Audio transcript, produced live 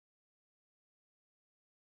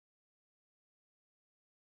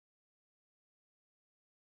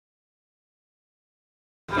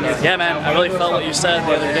Yeah, man, I really felt what you said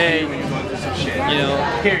the other day. You know,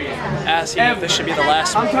 asking if this should be the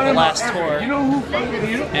last tour,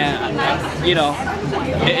 and you know,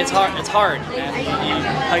 it's hard, man.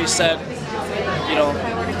 How you said, you know,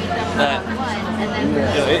 that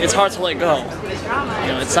it's hard to let go. You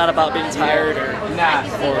know, it's not about being tired or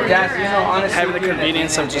having the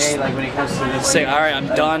convenience of just saying, all right, I'm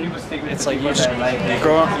done. It's like you just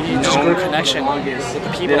grow a connection with the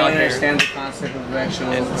people out here.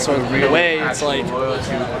 And so in a way, it's like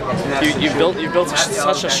you built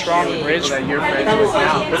such a strong bridge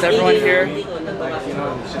with everyone here. You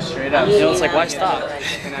know, it's like, why stop?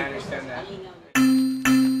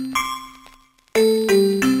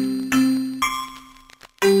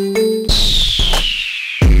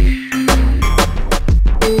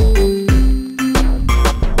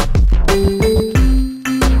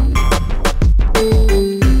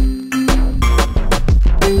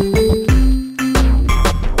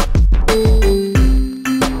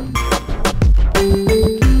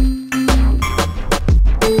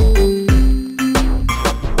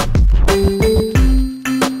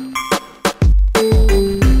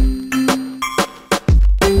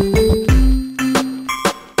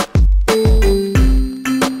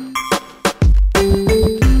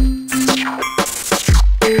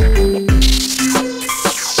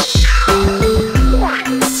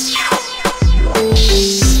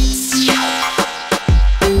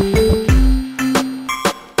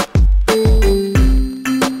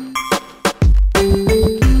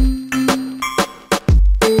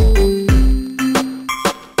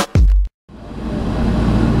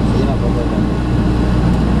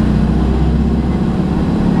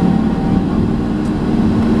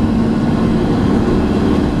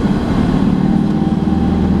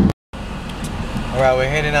 Alright, we're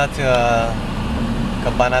heading out to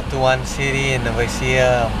Cabanatuan City in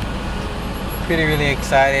Nuecia. Pretty really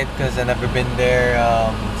excited because I've never been there.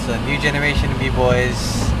 It's a new generation of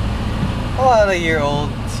B-boys, about a year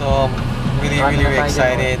old, so I'm really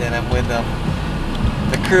excited, and I'm with the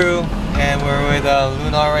crew, and we're with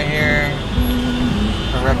Lunar right here.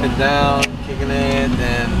 We're repping down, kicking it,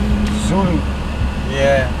 and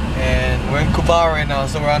yeah. And we're in Cubao right now,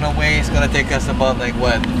 so we're on our way. It's gonna take us about like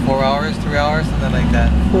what, 4 hours, 3 hours, something like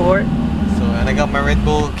that. 4. So, and I got my Red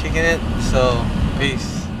Bull kicking it, so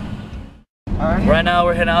peace. Right now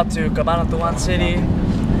we're heading out to Cabanatuan City.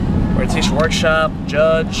 We're gonna teach a workshop,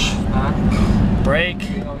 judge, break.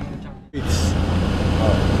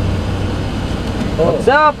 What's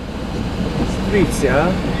up? Streets,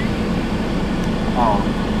 yeah?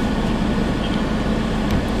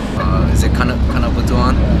 Is it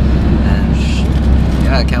Cabanatuan? And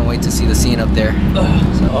yeah, I can't wait to see the scene up there.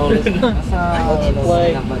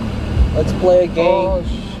 Let's play a game. Oh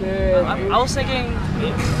shit! I was thinking,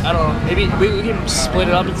 I don't know, maybe we can split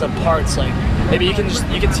it up into parts. Like maybe you can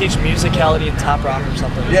teach musicality and top rock or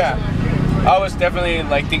something. Yeah, I was definitely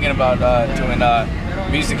like thinking about doing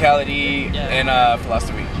musicality and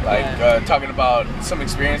philosophy, like talking about some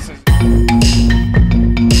experiences.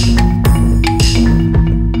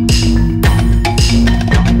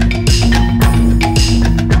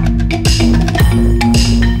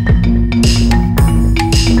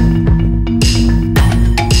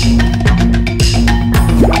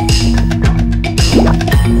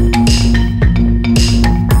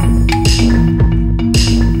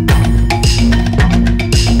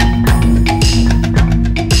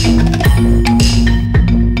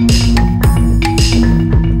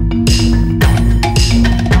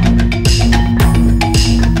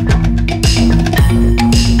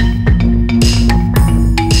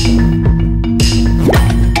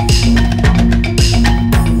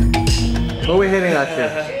 Where are we heading out to?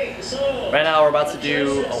 Right now we're about to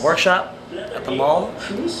do a workshop at the mall.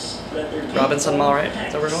 Robinson Mall, right? Is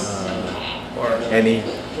that where we're going? Or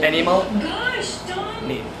Any mall? What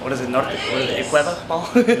is it? Norte? What is it? Cueva Mall?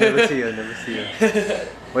 Never see you.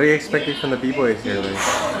 What are you expecting from the B-boys here, Luis?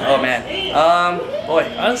 Oh man. Boy,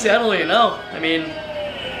 honestly, I don't really know. I mean,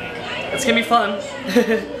 it's gonna be fun.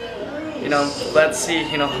 You know, glad to see,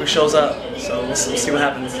 you know, who shows up. So we'll see what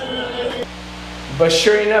happens. But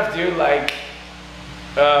sure enough, dude, like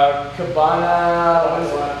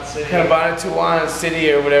Cabanatuan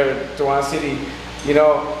City or whatever, Tuan City, you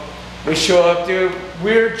know, we show up, dude,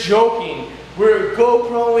 we're joking, we're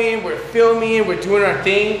GoProing, we're filming, we're doing our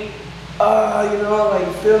thing, you know,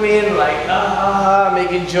 like filming, like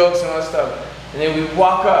making jokes and all that stuff. And then we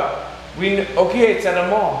walk up, okay, it's at a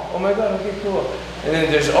mall, oh my god, okay, cool. And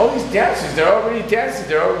then there's all these dancers, they're already dancing,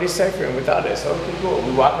 they're already cyphering without us, okay, cool.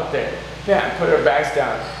 We walk up there, bam, put our bags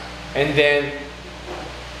down. And then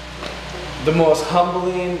the most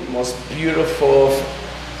humbling, most beautiful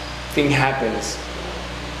thing happens.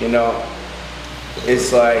 You know,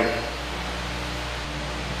 it's like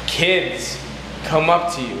kids come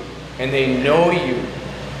up to you and they know you.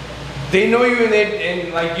 They know you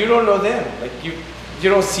and like you don't know them. Like you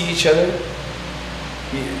don't see each other.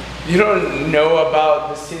 You don't know about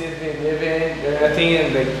the city that they live in or nothing,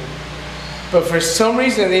 and like, but for some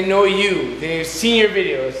reason they know you. They've seen your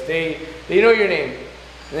videos. They know your name,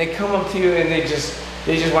 and they come up to you and they just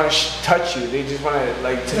want to touch you. They just want to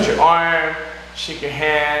like touch your arm, shake your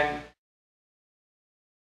hand.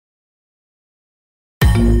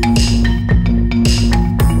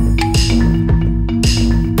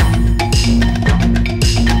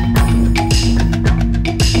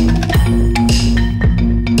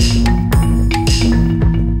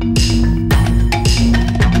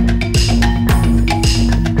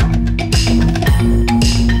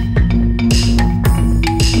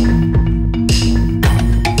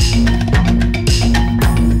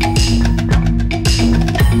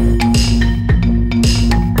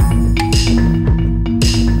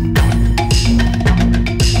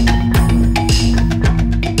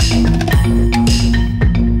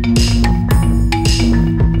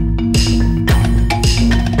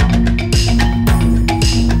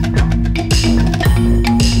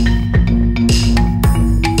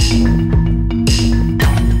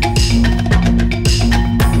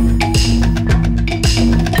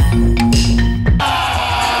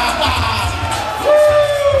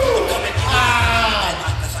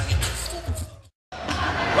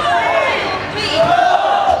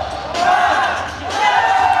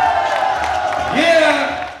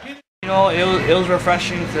 It was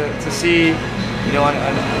refreshing to see, you know,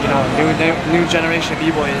 new generation of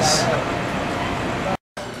b-boys.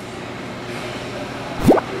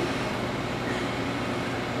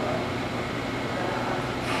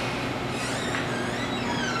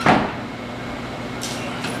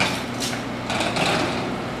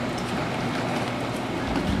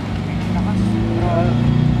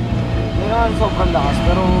 Hindi naman sobrang lakas,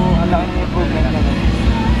 pero ang laki ng improvement naman.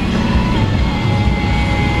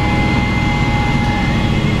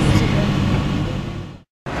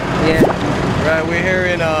 Right, we're here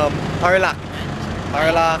in Tarlac.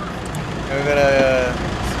 We're gonna,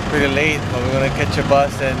 it's pretty late, but we're gonna catch a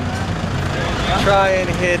bus and try and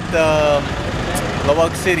hit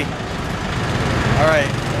Lawag City. Alright,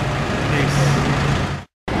 peace.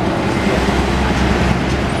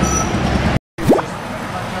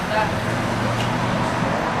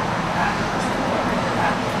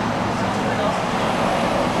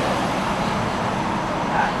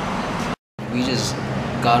 We just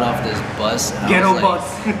got off this bus. And Ghetto I was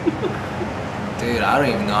like, dude, I don't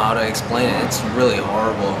even know how to explain it. It's really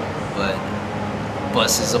horrible, but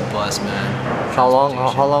bus is a bus, man. How long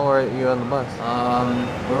were you on the bus?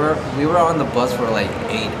 We were on the bus for like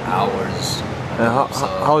 8 hours. And So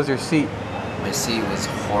how was your seat? my seat was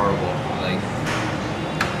horrible. Like,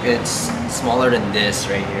 it's smaller than this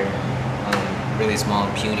right here. Really small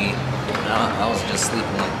and puny. And I was just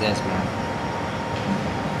sleeping like this, man.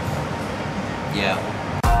 Yeah.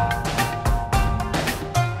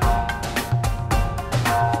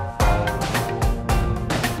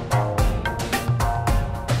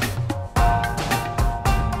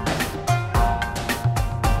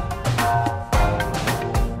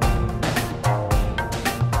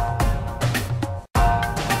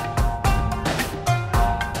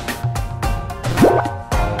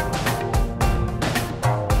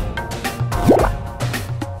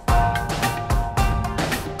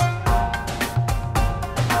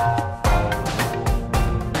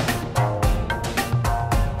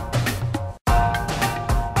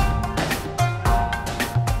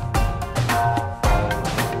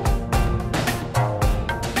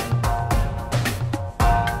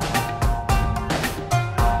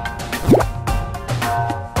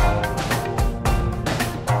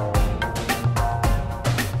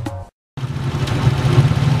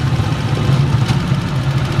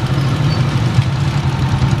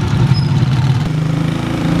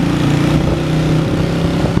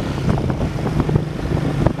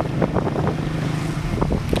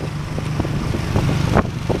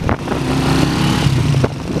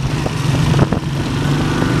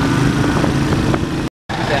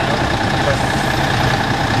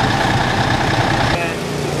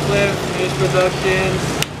 Productions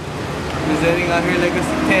presenting out here Legacy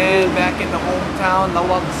 10 back in the hometown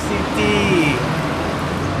Lawag City,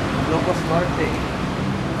 Locos Norte.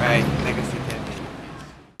 Right, Legacy 10.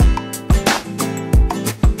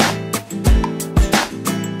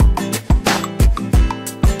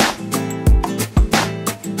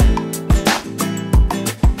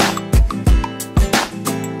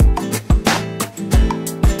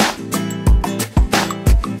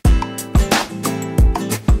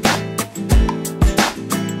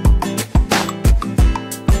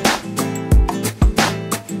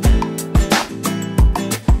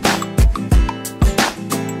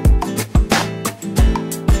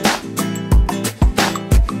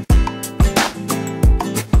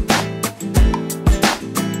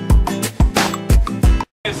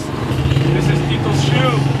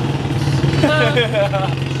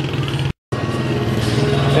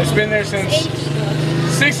 It's been there since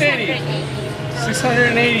 680.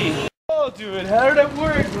 680. Oh, dude, how did that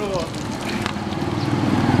work, bro?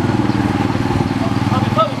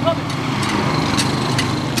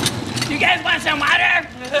 You guys want some water?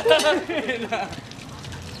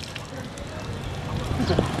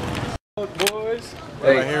 Boys.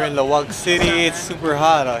 We're here in Lawag City. It's super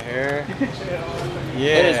hot out here.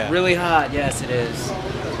 Yeah. It is really hot. Yes, it is.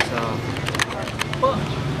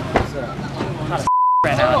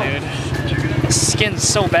 Right now, dude. Skin's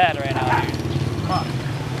so bad right now,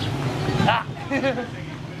 dude.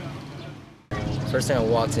 First time I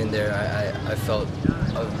walked in there, I felt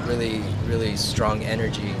a really strong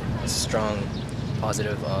energy, a strong,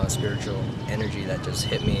 positive, spiritual energy that just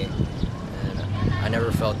hit me. And I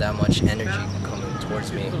never felt that much energy coming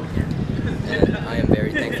towards me. And I am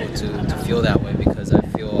very thankful to feel that way, because I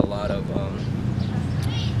feel a lot of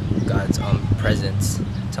God's presence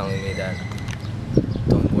telling me that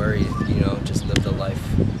don't worry, you know, just live the life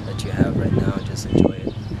that you have right now, just enjoy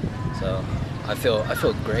it. So I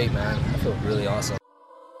feel great, man. I feel really awesome.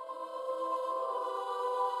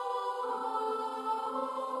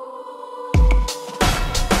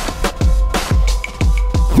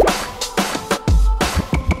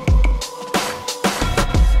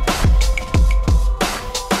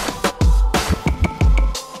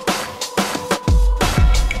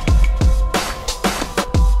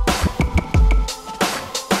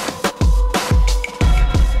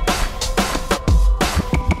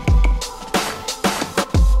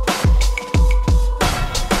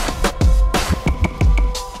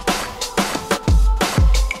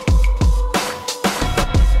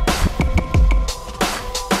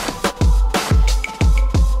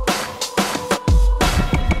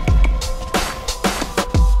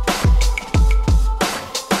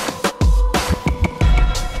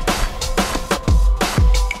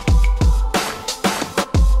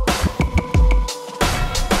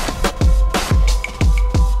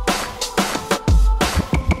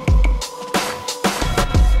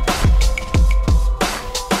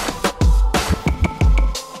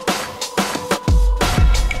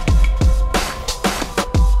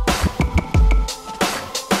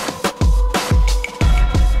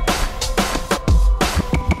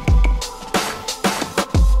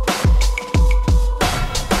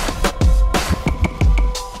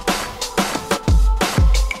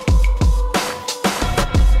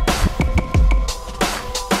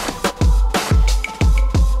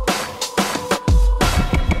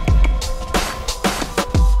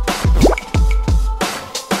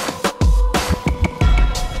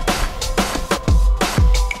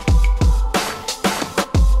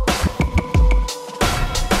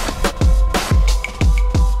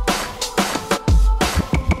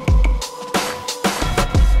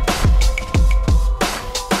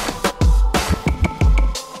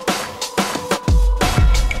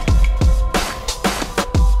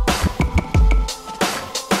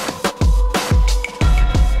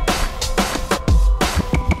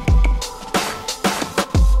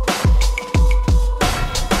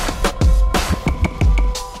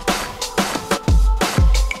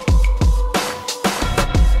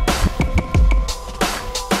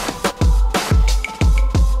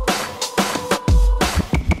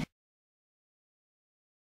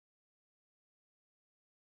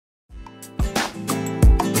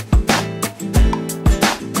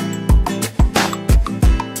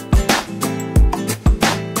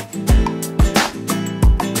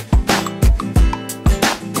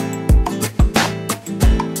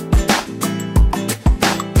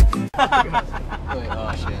 Wait,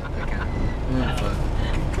 oh shit,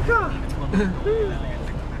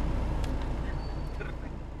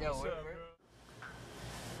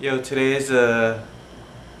 Yo, today is the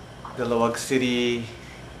Lawag City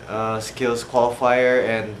skills qualifier,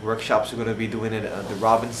 and workshops are going to be doing it at the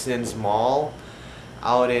Robinsons Mall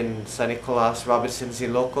out in San Nicolas, Robinsons,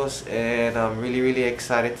 Ilocos, and I'm really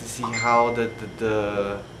excited to see how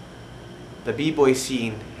the b-boy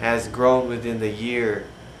scene has grown within the year.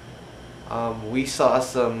 We saw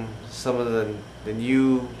some of the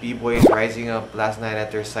new b-boys rising up last night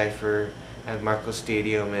at their cypher at Marcos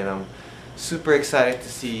Stadium, and I'm super excited to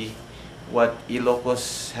see what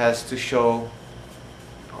Ilocos has to show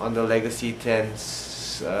on the Legacy 10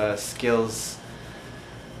 skills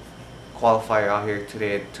qualifier out here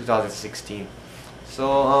today in 2016.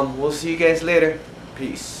 So we'll see you guys later.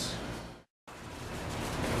 Peace.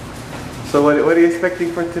 So what are you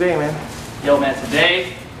expecting for today, man? Yo, man,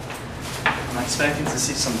 today I'm expecting to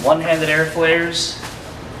see some one-handed air flares,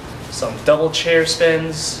 some double chair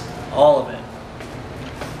spins, all of it.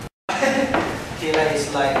 Kila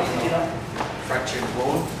is like, fractured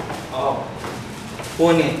bone. Oh.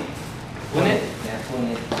 Punit. Punit? Yeah,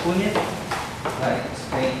 punit. Punit? Like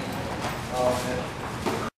straight. Oh, okay.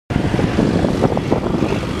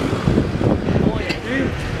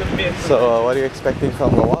 So, what are you expecting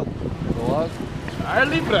from the walk? The walk? I'm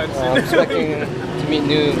I'm expecting to meet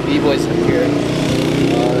new b-boys up here.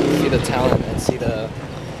 See the talent and see the,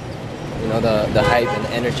 you know, the hype and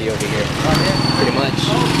energy over here. Pretty much.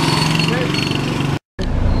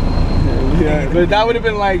 Yeah, but that would have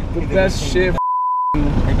been like the best shit.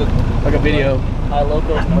 Like a video. High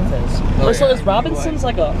Locos Montes. Oh, So yeah. is Robinson's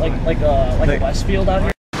like a Westfield out here?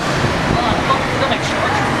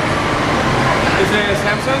 Is it a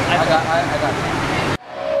Samsung? I got it.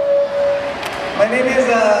 My name is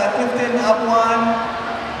Clifton Apuan.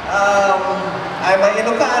 I'm a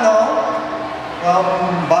Ilocano from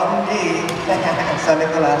Bangi, San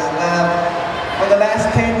Nicolas. For the last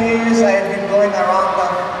 10 years, I've been going around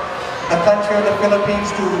the country of the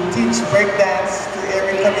Philippines to teach breakdance to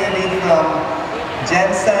every community from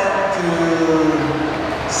Jensen to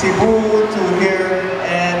Cebu to here.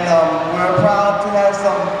 And we're proud to have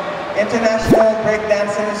some international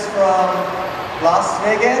breakdancers from Las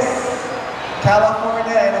Vegas,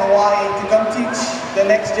 California, and Hawaii to come teach the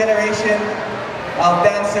next generation of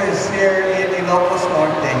dancers here in Ilocos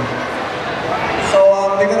Norte. So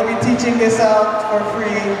they're going to be teaching this out for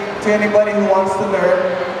free to anybody who wants to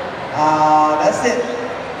learn. That's it.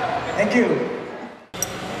 Thank you.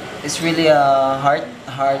 It's really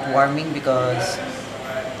heartwarming because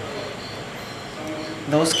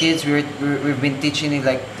those kids we've been teaching it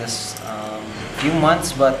like this few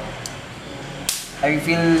months, but I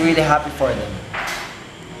feel really happy for them.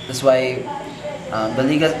 That's why the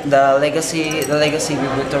legacy we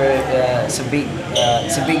built it's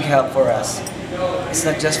a big help for us. It's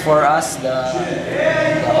not just for us, the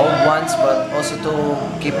old ones, but also to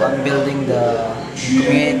keep on building the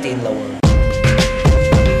community in Lower.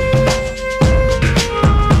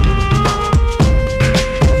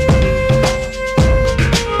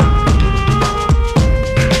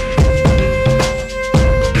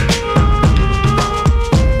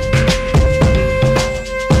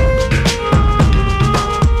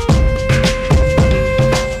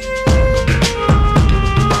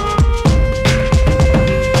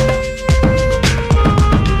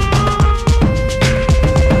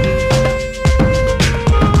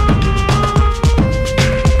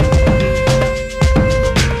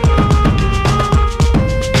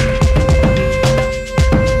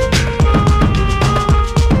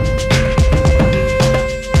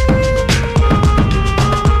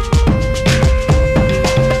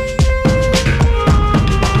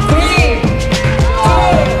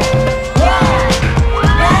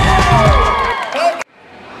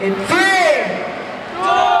 In 3, 2, 1.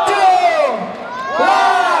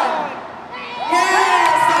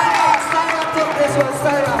 Yes! Stand up, take this one,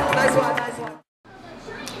 stand up. Nice one.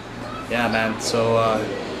 Yeah, man. So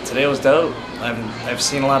today was dope. I've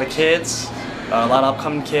seen a lot of kids, a lot of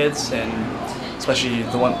upcoming kids, and especially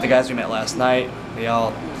the guys we met last night. They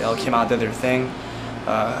all came out and did their thing.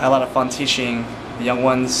 I had a lot of fun teaching the young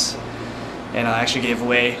ones, and I actually gave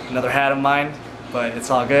away another hat of mine, but it's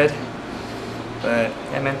all good. But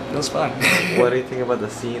yeah, man, it was fun. What do you think about the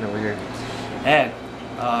scene over here? And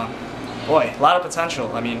boy, a lot of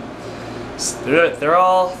potential. I mean, they're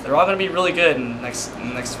all gonna be really good in the next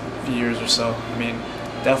few years or so. I mean,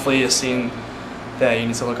 definitely a scene that you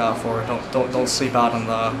need to look out for. Don't sleep out on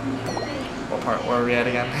the what part? Where are we at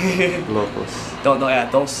again? Locals.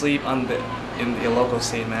 Don't sleep on in the local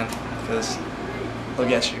scene, man, because they'll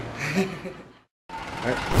get you.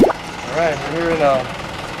 All right, we're in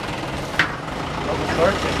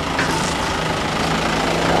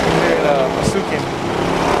We're in Masukin.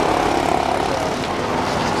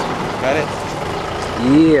 Got it?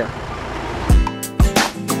 Yeah.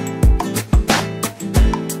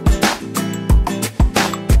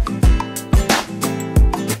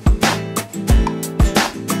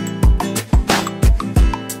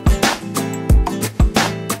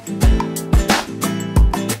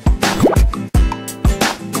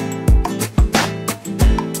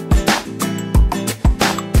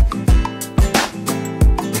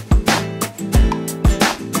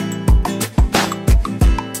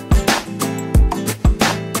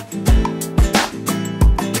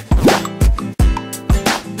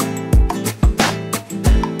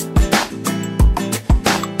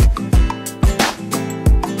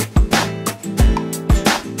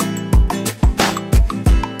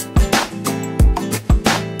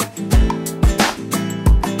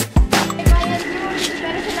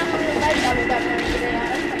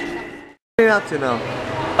 What are you up to now?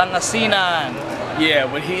 Pangasinan. Yeah,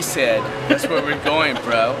 what he said. That's where we're going,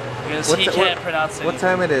 bro. Because he can't pronounce it. What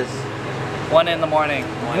time it is? 1 in the morning.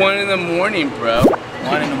 1 in the morning, bro.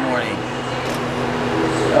 1 in the morning.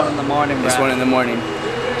 1 in the morning, bro. It's 1 in the morning.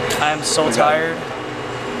 I am so tired.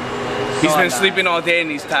 He's No, I'm been not. sleeping all day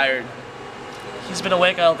and he's tired. He's been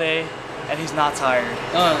awake all day and he's not tired.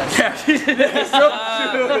 No, that's That's so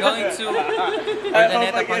true. going to I hope Urdaneta, I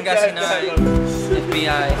get that Pangasinan,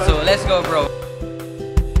 FBI. So let's go, bro.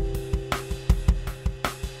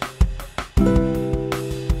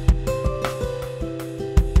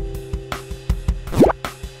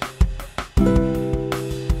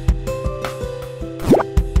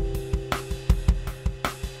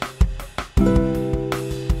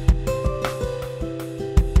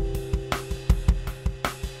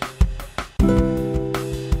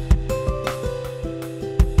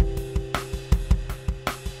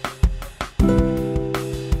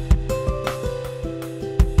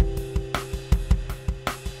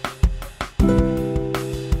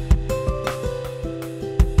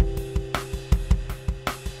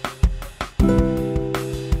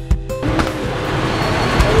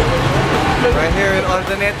 Right here in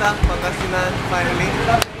Urdaneta, Pangasinan, finally.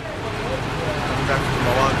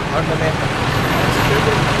 Urdaneta.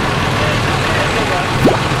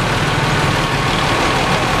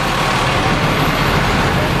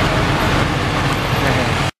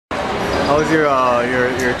 How's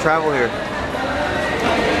your travel here?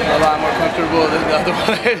 A lot more comfortable than the other one.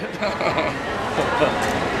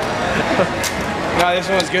 Nah, this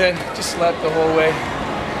one's good. Just slept the whole way.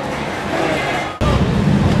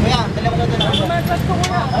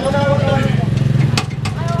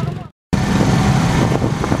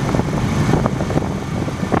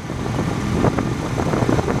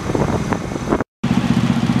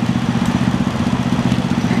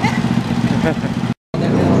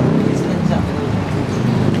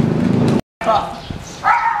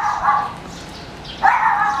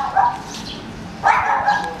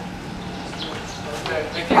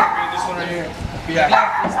 This one right here. Yeah.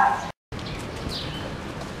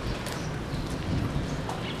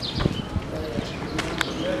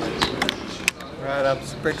 Right, I'm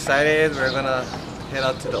super excited. We're gonna head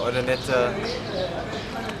out to the Urdaneta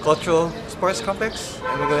Cultural Sports Complex,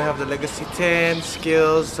 and we're gonna have the Legacy 10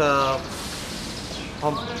 Skills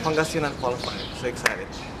Pangasinan qualifier. So excited.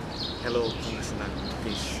 Hello, Pangasinan.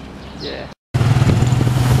 Peace. Yeah.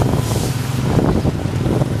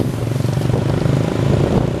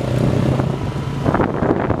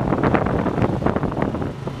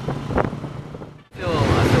 I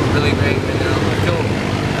feel really great right now.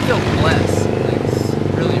 I feel blessed, like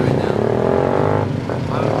really right now.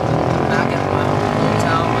 I'm back at my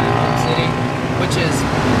hometown, my home city, which is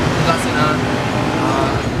Pangasinan.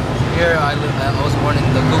 Here I was born in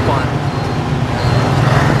the Gupan.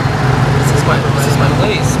 This is my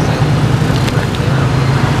place.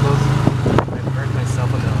 I hurt myself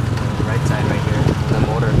on the right side right here, on the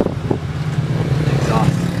motor. The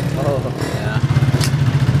exhaust. Oh. Yeah.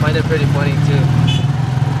 Find it pretty funny too.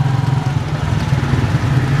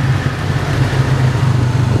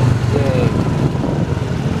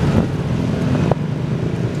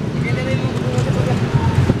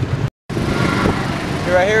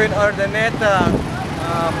 We're right here in Urdaneta.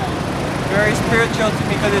 Very spiritual to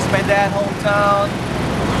me because it's my dad's hometown.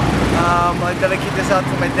 I dedicate this out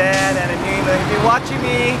to my dad, and I knew, he'd been watching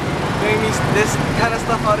me doing this kind of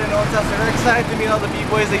stuff out in hometown. So we're excited to meet all the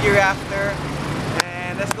B-boys the year after,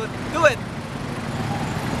 and let's go do it.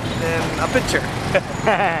 And then a picture.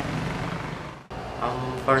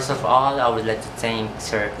 First of all, I would like to thank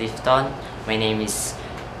Sir Clifton. My name is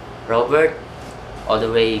Robert, all the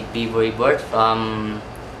way Bboy Bert from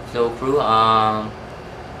Flow Crew.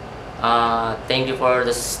 Thank you for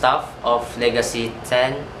the staff of Legacy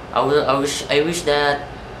 10. I wish that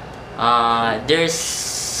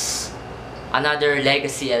there's another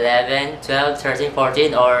Legacy 11, 12, 13,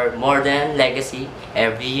 14, or more than Legacy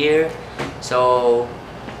every year. So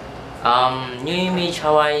New Image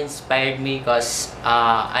Hawaii inspired me because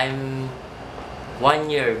I'm 1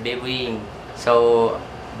 year babying. So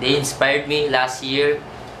they inspired me last year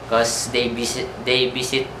because they visit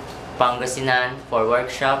Pangasinan for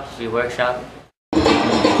free workshop.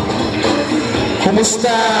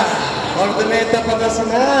 Kumusta? Urdaneta,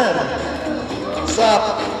 Pangasinan. What's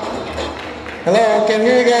up? Hello, can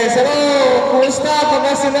hear you guys. Hello, kumusta?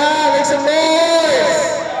 Pangasinan, make some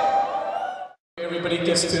noise. Everybody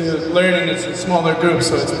gets to learn in a smaller group,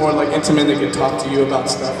 so it's more like intimate. They can talk to you about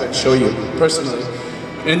stuff and show you personally.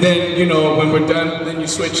 And then, you know, when we're done, then you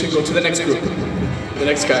switch and go to the next group. The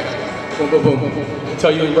next guy. Boom, boom, boom.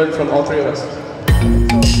 Until you learn from all three of us.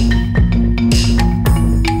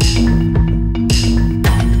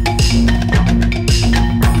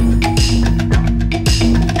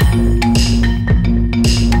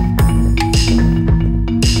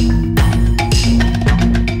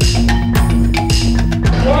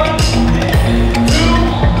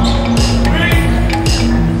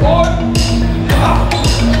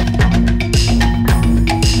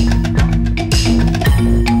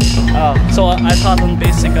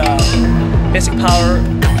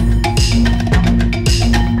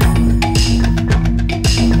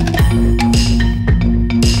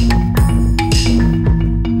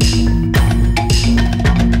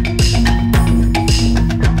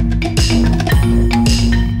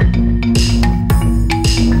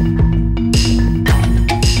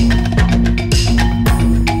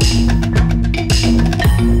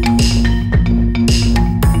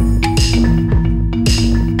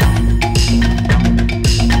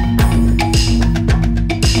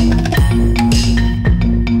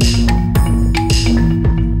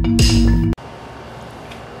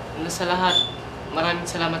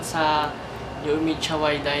 Umich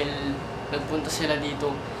Hawaii dahil nagpunta sila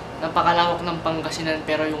dito. Napakalawak ng Pangasinan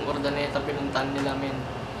pero yung Urdaneta pinuntahan nila, men.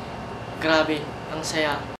 Grabe, ang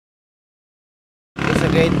saya. It's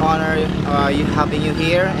a great honor having you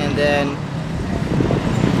here, and then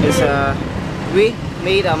we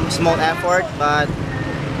made a small effort, but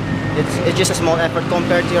it's just a small effort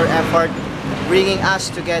compared to your effort bringing us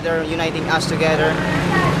together, uniting us together.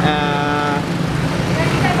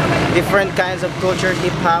 Different kinds of culture,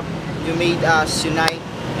 hip-hop, you made us unite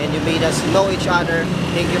and you made us know each other.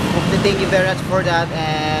 Thank you very much for that,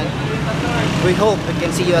 and we hope we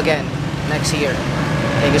can see you again next year.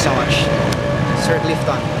 Thank you so much. Sir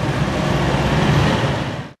Clifton.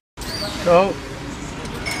 Go.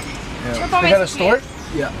 Yeah. They got a store?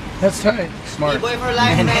 Yeah. That's tight. Smart. Bboy for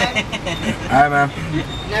life, man. Alright, man.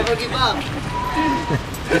 Never give up.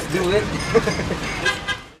 Let's do it.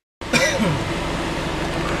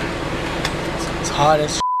 It's hot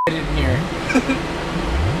as shit in here.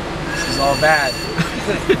 This is all bad.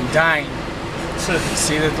 I'm dying.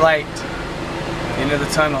 See the light. The end of the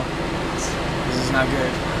tunnel. This is not good.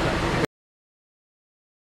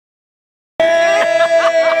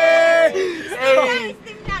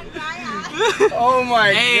 Oh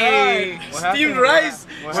my god! Steamed rice!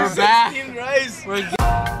 We're back! Steamed rice!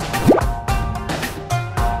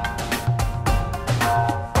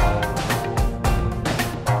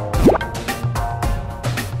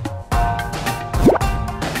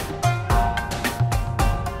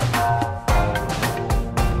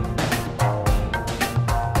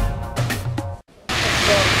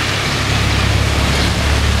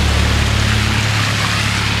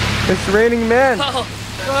 It's raining, man! Oh,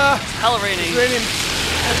 it's hella raining. It's raining.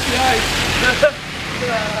 FBI.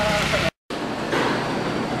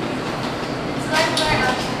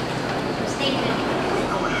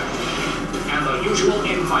 And the usual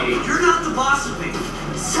infighting. You're not the boss of me.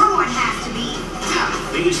 Someone has to be.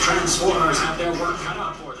 These transformers have their work cut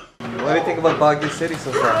out for them. What do you think about Baguio City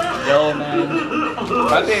so far? Yo, man.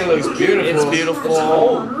 I think it looks beautiful. It's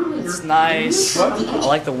beautiful. It's nice. I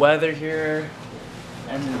like the weather here.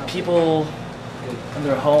 And people in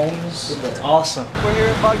their homes. It's awesome. We're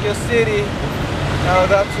here in Baguio City. Now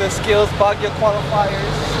we're up to the skills Baguio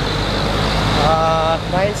qualifiers.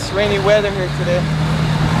 Nice rainy weather here today.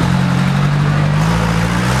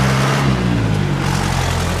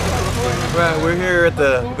 Right, we're here at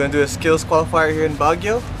we're gonna do a skills qualifier here in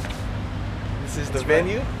Baguio. This is the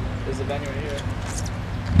venue. There's a venue right here.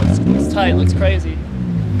 Looks tight, looks crazy.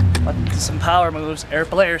 Some power moves. Air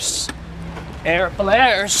players. Air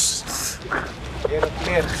players. Air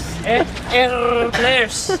players. Air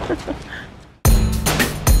players.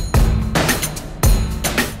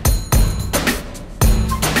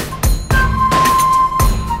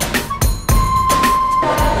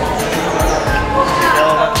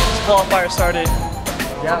 Qualifier started.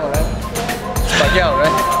 Yeah, right? It's Baguio,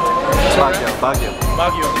 right? It's Baguio.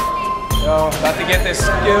 Baguio. Yo, about to get this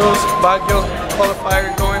skills Baguio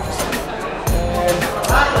qualifier going. And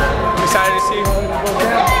I'm excited to see how it goes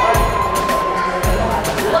down.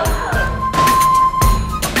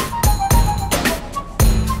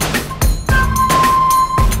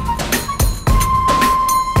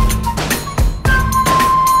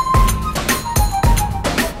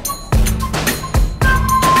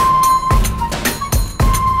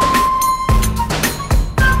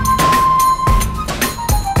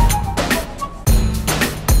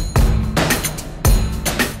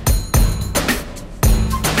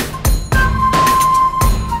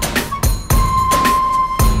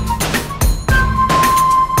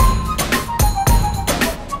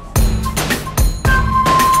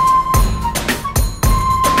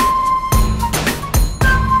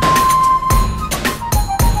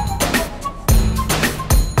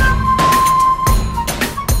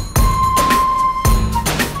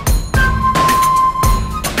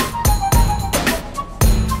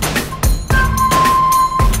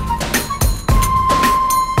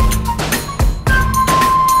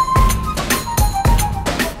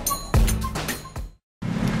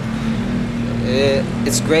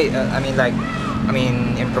 It's great.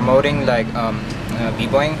 In promoting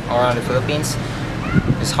b-boying around the Philippines,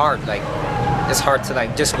 it's hard. It's hard to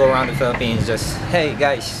just go around the Philippines. Just, hey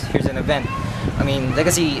guys, here's an event.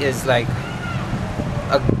 Legacy is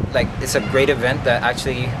it's a great event that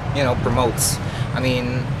actually promotes.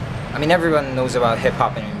 Everyone knows about hip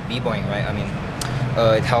hop and b-boying, right?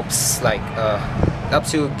 It helps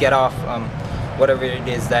helps you get off whatever it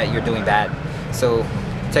is that you're doing bad. So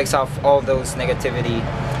takes off all those negativity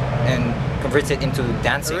and converts it into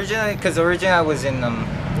dancing. Originally I was in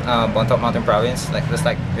Bontoc Mountain Province, that's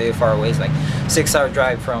really far away. It's 6-hour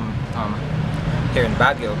drive from here in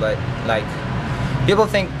Baguio, but people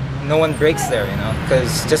think no one breaks there, you know,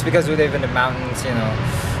 because just because we live in the mountains, you know,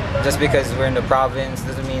 just because we're in the province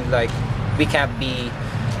doesn't mean like we can't,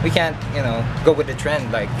 you know, go with the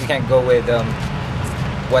trend. Like we can't go with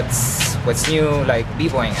what's new, like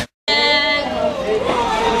b-boying.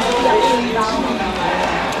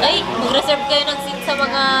 Ay, mag-reserve kayo ng seat sa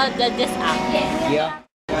mga judges Yeah.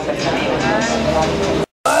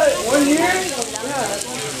 One here?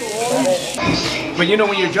 But you know,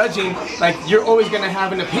 when you're judging, like, you're always gonna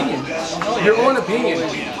have an opinion, your own opinion.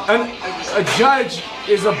 And a judge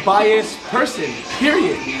is a biased person,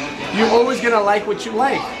 period. You're always gonna like what you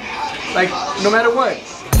like no matter what.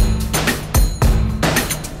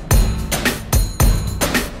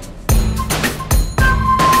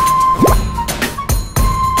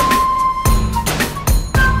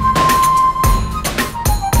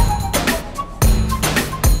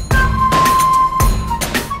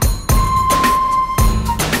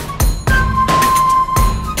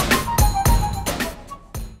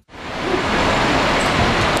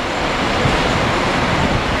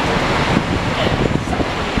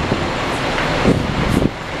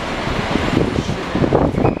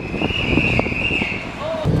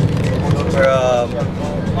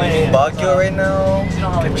 Baguio right now,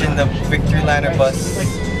 catching the Victory Liner bus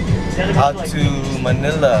out to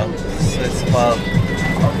Manila. So it's about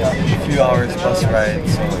a few hours bus ride,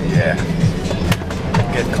 so yeah,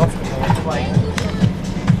 get comfortable.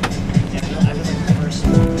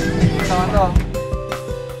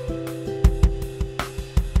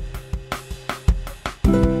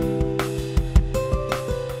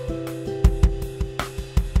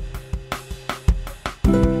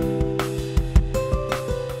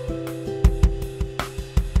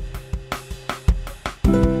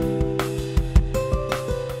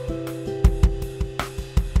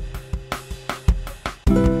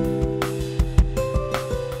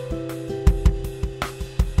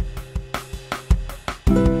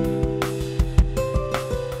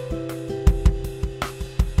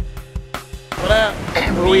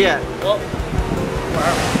 Where we at? Well,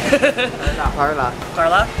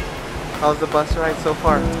 Carla? How's the bus ride so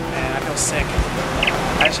far? Man, I feel sick.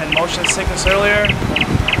 I just had motion sickness earlier.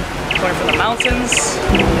 Going from the mountains.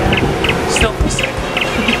 Still feel sick.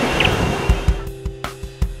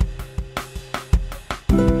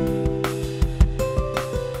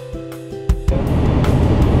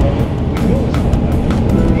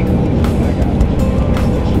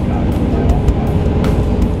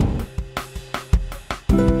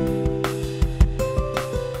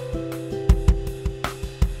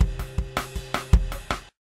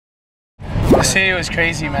 The city was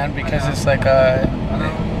crazy, man, because it's like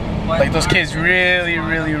those kids really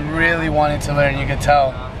wanted to learn. You could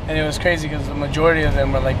tell, and it was crazy because the majority of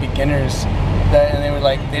them were like beginners, and they were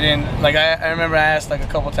like they didn't like. I remember I asked like a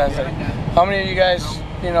couple times like, how many of you guys,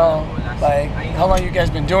 you know, like how long you guys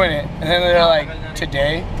been doing it? And then they're like,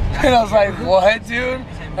 today, and I was like, what, dude?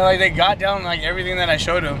 And like they got down like everything that I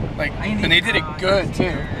showed them, like, and they did it good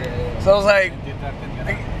too. So I was like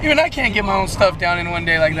even I can't get my own stuff down in one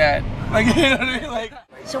day like that. Like, you know what I mean? Like.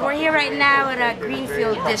 So we're here right now at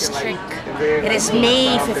Greenfield District. It is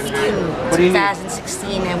May 15,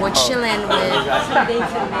 2016, and we're chilling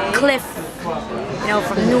with Cliff, you know,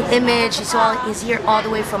 from New Image. He's here all the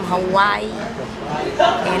way from Hawaii,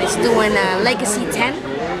 and he's doing Legacy 10.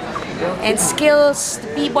 And Skills, the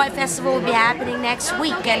B-Boy Festival will be happening next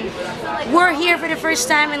week, and we're here for the first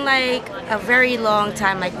time in like a very long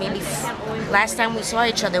time, like maybe last time we saw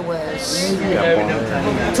each other was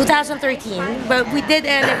 2013, but we did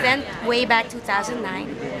an event way back 2009,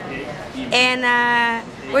 and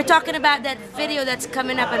we're talking about that video that's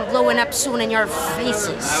coming up and blowing up soon in your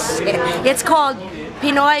faces. It's called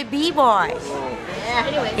Pinoy B-Boy.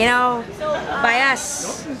 You know, by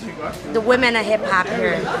us, the women of hip-hop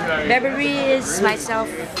here. Beverly is myself,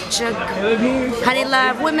 Chug, Honey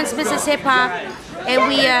Love, Women's Business Hip-Hop, and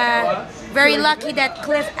we are very lucky that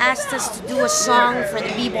Cliff asked us to do a song for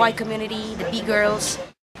the B-Boy community, the B-Girls.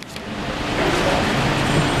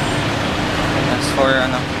 That's for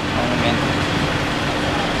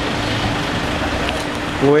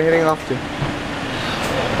Where are we heading off to?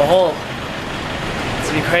 The hole. It's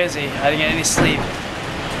gonna be crazy. I didn't get any sleep.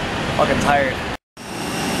 Fucking tired.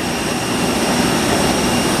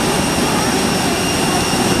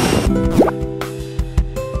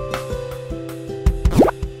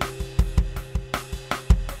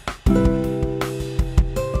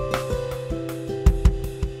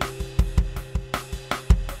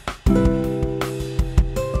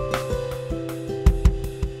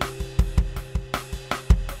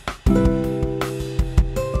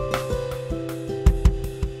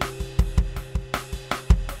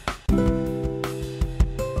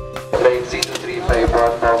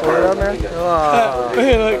 camera.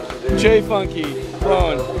 Hey, look, J Funky,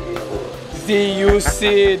 Clone, ZU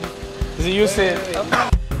Sid, ZU Sid.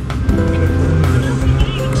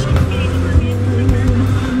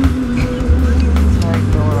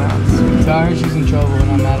 Sorry, she's in trouble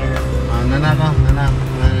and I'm mad at her.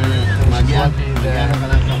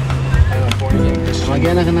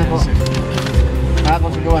 Magyana ka na ko. Ako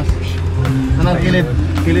sa gawas. Anong kilid?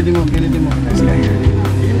 Kilid mo.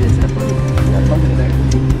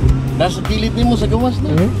 Nasa kilid mo sa gawas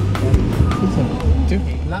na.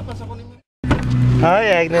 Lapas ako nimo.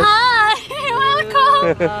 Hi, Agnes. Hi,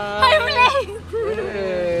 welcome. I'm late.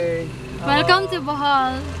 Welcome to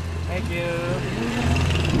Bohol. Thank you.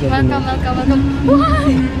 Welcome.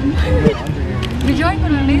 Why? Join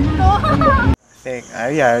ko na dito.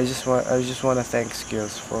 Yeah, I just want to thank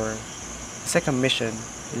Skills for it's like a mission.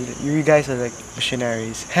 You guys are like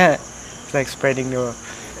missionaries. It's like spreading the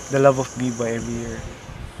love of B-boy every year.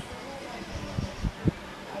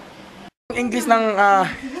 English ng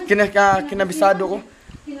kinabisado ko.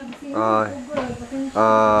 Hold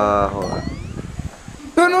on.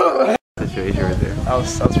 No. Situation right there. That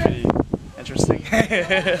was pretty interesting.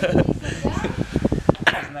 It's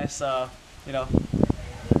nice, you know.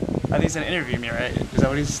 I think he's gonna interview me, right? Is that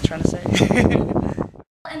what he's trying to say?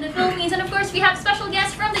 In the Philippines, and of course we have special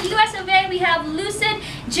guests from the US of A. We have Lucid,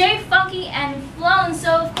 J Funky, and Flown.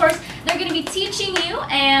 So of course they're gonna be teaching you,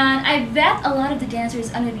 and I bet a lot of the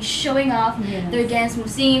dancers are gonna be showing off their dance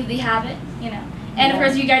moves, seeing if they have it, you know. And of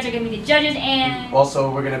course you guys are gonna be the judges, and also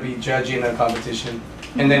we're gonna be judging a competition,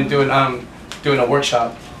 and then doing a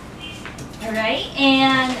workshop. all right.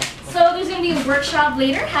 And so there's gonna be a workshop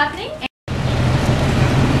later happening.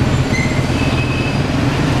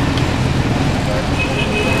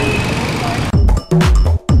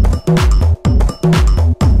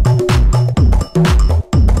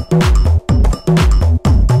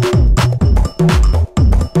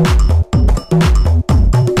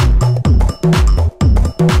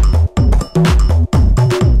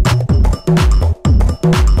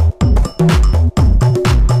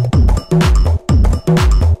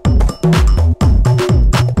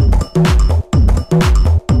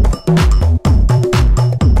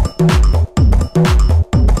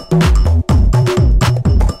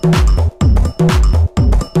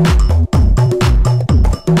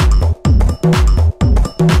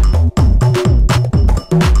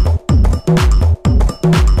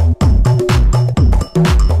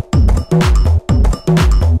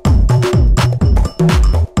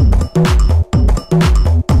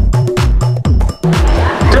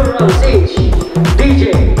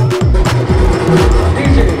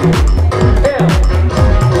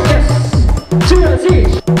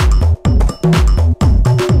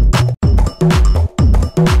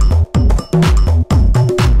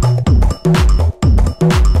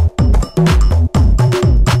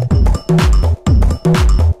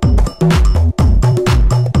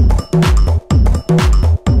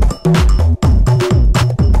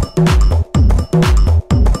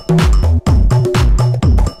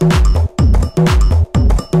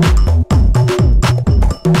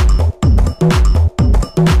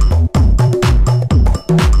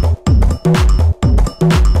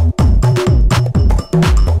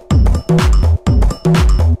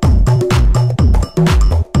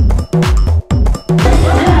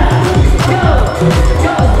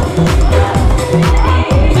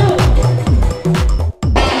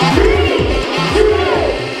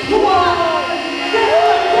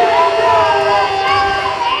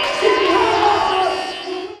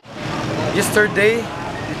 Yesterday,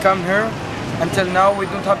 we come here. Until now, we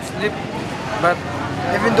don't have sleep. But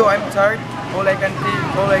even though I'm tired, all I can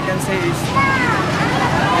say is,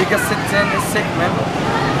 biggest citizen is sick, man.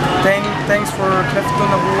 Thanks for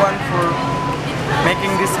Clifton Abuan for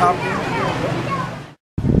making this happen.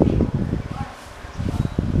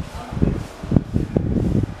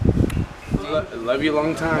 Love you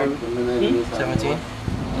long time. 17.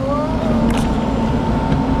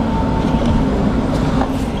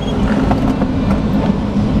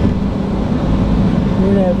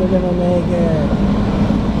 We're never gonna make it.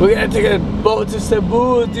 We're gonna take a boat to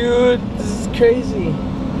Cebu, dude. This is crazy.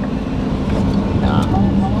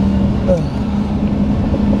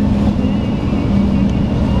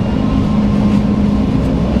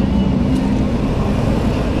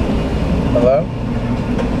 Hello?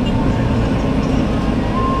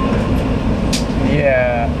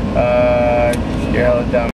 Yeah, you're hella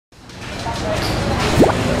dumb.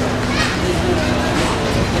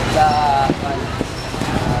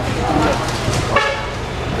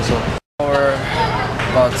 We're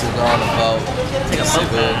about to go on a boat. Take a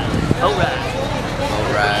Cebu. Alright.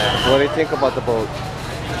 Alright. What do you think about the boat?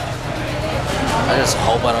 I just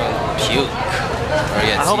hope I don't puke or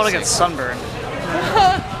get I hope I don't seasick. get sunburned.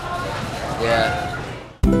 Yeah.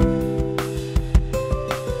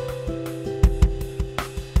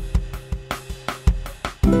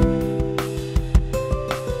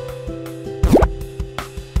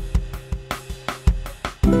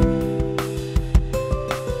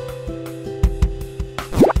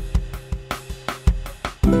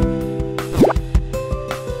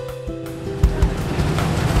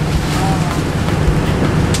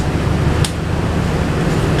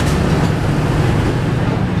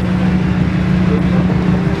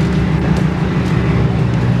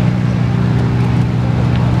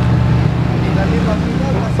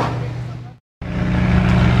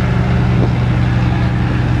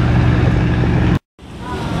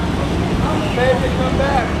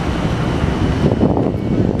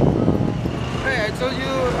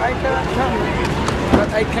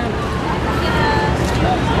 I can't.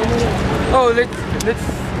 Oh, let's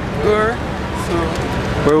go. So.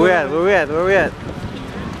 Where we at? Where we at? Where we at?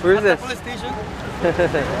 Where is this? Police station.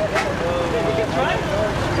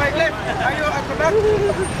 Right left. Are you at the back?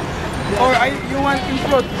 Or you want in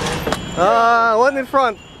front? One in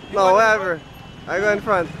front. No, whatever. I go in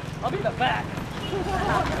front. I'll be in the back.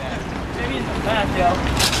 Maybe in the back, yo.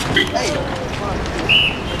 Hey.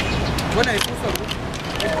 When I do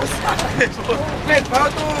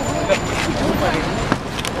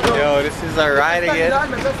Yo, this is our ride again.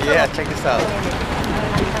 Yeah, check this out.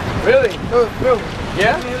 Really? Oh,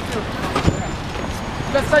 yeah?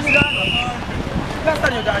 Last time you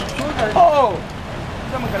done? Oh!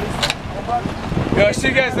 Yo, see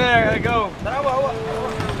you guys there. I gotta go.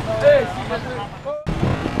 Hey,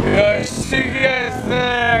 yo, see you guys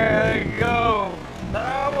there. I gotta go.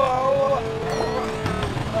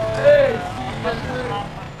 Hey.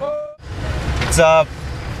 What's up?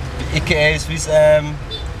 AKA Swiss M.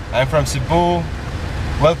 I'm from Cebu.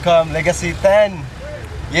 Welcome, Legacy 10.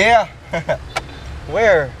 Yeah.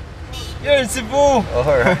 Where? You're in Cebu.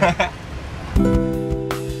 Alright.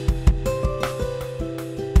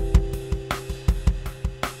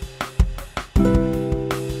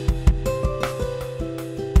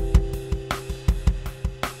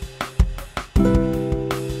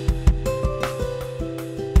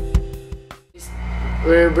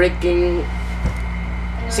 We're breaking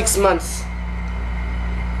 6 months.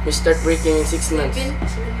 We start breaking in 6 months. 7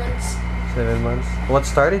 months. 7 months. What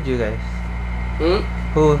started you guys?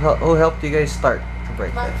 Who helped you guys start to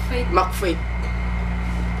break that? McFate.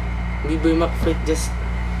 Bboy McFate just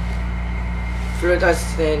flood us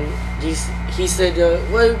and he said,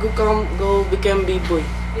 why go become B-boy?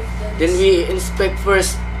 Then we inspect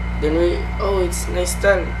first. Then we, oh, it's nice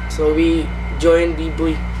style. So we joined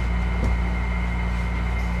B-boy.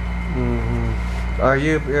 Are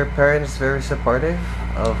your parents very supportive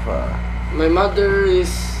of? My mother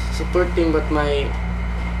is supporting, but my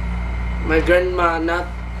grandma not.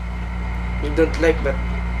 We don't like, but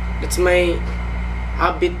it's my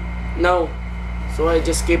habit now. So I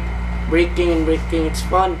just keep breaking and breaking. It's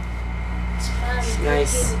fun. It's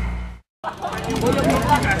nice.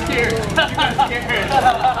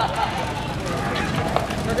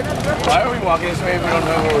 Why are we walking this way if we don't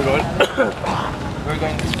know where we're going? We're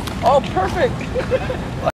going this way. Oh, perfect!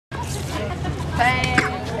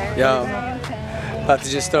 Yo, about to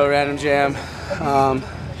just throw a random jam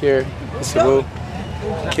here in Cebu.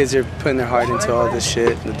 Kids are putting their heart into all this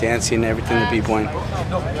shit, the dancing and everything, the b-boying,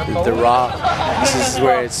 the raw. This is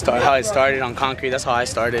where it started, how it started on concrete. That's how I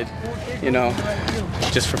started, you know,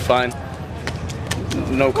 just for fun.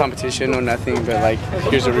 No competition, no nothing, but like,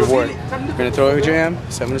 here's a reward. We're gonna throw a jam,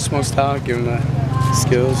 7 smoke style, give them the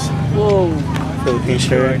skills. Whoa! Philippine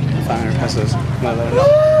shirt, 500 pesos.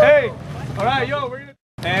 Hey! Alright, yo, we're gonna.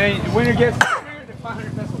 And winner gets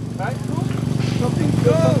 500 pesos, alright? Something,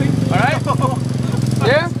 something. Alright?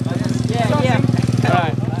 Yeah? Yeah.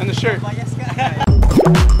 Alright, and the shirt.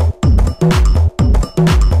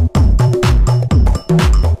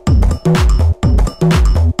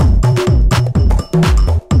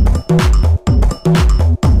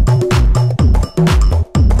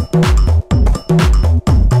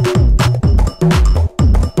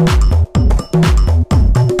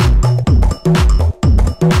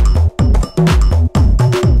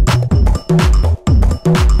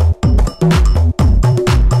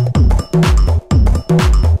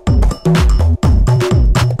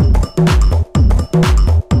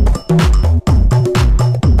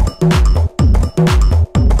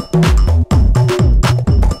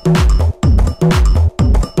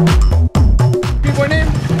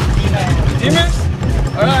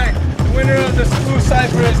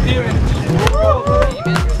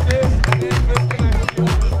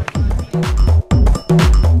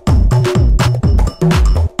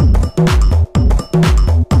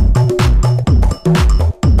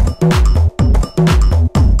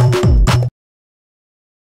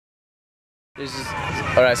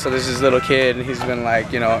 So there's this little kid, and he's been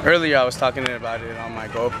like, you know, earlier I was talking to him about it on my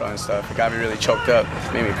GoPro and stuff. It got me really choked up,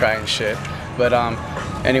 made me cry and shit. But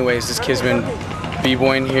anyways, this kid's been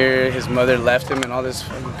b-boying here. His mother left him and all this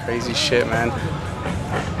fucking crazy shit, man.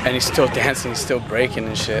 And he's still dancing, he's still breaking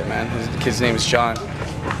and shit, man. His kid's name is John,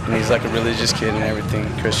 and he's like a religious kid and everything,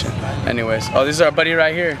 Christian. Anyways, oh, this is our buddy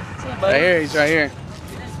right here. Right here, he's right here.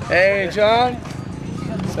 Hey, John.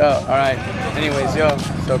 So, all right. Anyways, yo,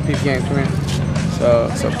 so peep game, come here.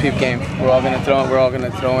 So peep game. We're all gonna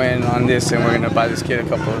throw in on this, and we're gonna buy this kid a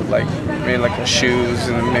couple of maybe like shoes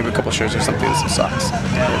and maybe a couple shirts or something, and some socks.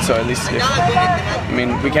 And so at least, I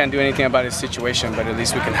mean, we can't do anything about his situation, but at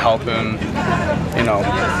least we can help him. You know,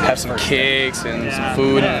 have some kicks and some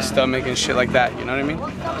food in his stomach and shit like that. You know what I mean?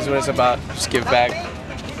 This is what it's about. Just give back.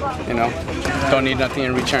 You know, don't need nothing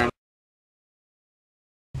in return.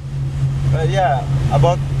 Yeah,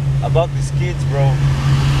 about these kids, bro.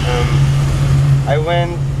 I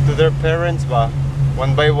went to their parents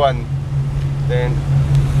one by one. Then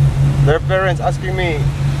their parents asking me,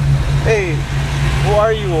 "Hey, who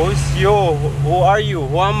are you? Who's you? Who are you?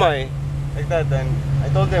 Who am I?" Like that. Then I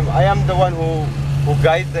told them I am the one who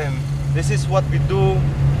guide them. This is what we do.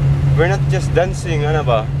 We're not just dancing, ano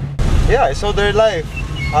ba? Yeah, I saw their life,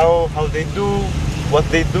 how they do, what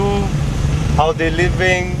they do, how they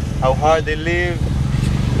living, how hard they live.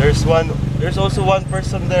 There's also one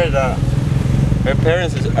person there that her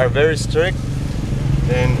parents are very strict.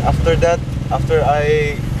 And after that, after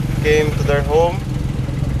I came to their home,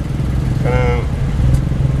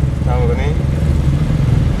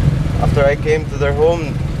 after I came to their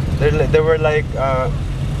home, they were like,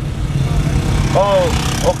 "Oh,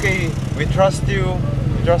 okay, we trust you,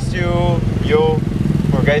 yo,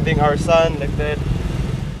 for guiding our son," like that.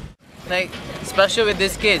 Like, especially with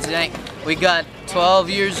these kids, like, we got 12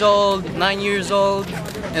 years old, 9 years old,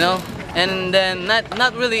 you know, and then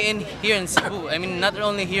not really here in Cebu. I mean, not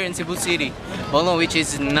only here in Cebu City, Bolo, which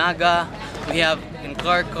is Naga. We have in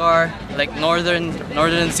Car, like northern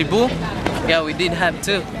Cebu. Yeah, we did have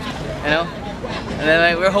too, you know. And then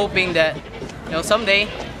like, we're hoping that, you know,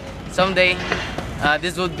 someday,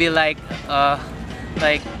 this would be like the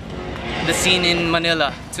scene in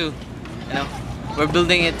Manila too, you know. We're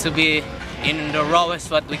building it to be in the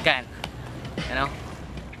rawest what we can, you know.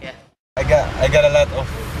 Yeah. I got a lot of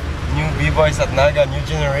new b-boys at Naga, new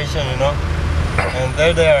generation, you know. And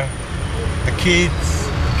there they are, the kid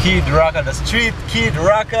rocker, the street kid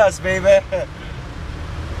rockers, baby.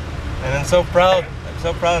 And I'm so proud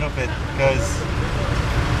of it, because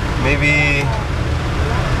maybe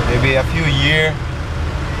a few years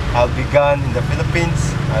I'll be gone in the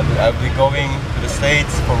Philippines. I'll be going to the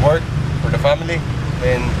States for work, for the family.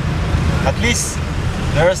 And at least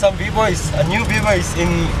there are some b-boys, new b-boys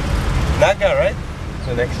in Naga, right?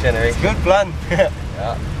 So next generation. Good plan. Yeah.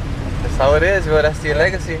 That's how it is, bro. That's the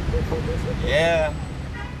legacy. Yeah.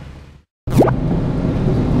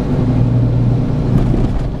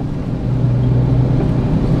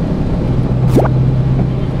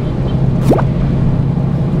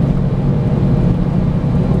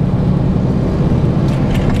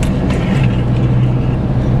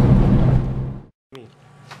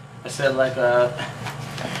 I said like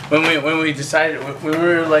when we decided, we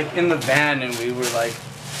were like in the van and we were like,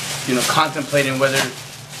 you know, contemplating whether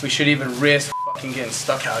we should even risk fucking getting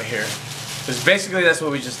stuck out here. Because basically that's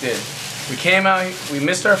what we just did. We came out, we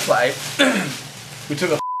missed our flight, we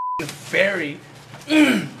took a ferry,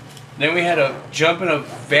 then we had to jump in a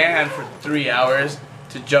van for 3 hours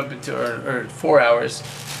to jump into, or 4 hours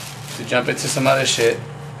to jump into some other shit.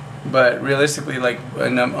 But realistically, like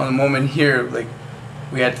on the moment here, like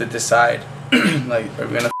we had to decide, like, are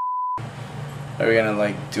we gonna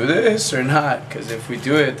like do this or not? Because if we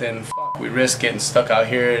do it, then we risk getting stuck out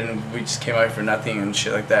here, and we just came out here for nothing and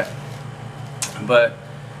shit like that. But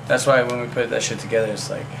that's why when we put that shit together, it's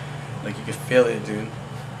like you can feel it, dude.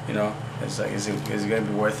 You know, it's like, is it gonna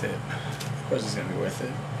be worth it? Of course, it's gonna be worth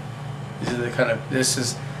it. This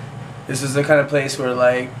is the kind of place where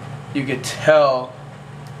like you could tell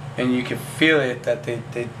and you can feel it that they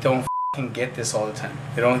don't fucking get this all the time.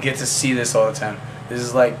 They don't get to see this all the time. This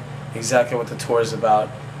is like exactly what the tour is about,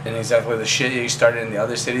 and exactly the shit you started in the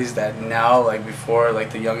other cities that now, like before,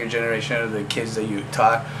 like the younger generation or the kids that you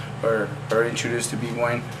taught or introduced to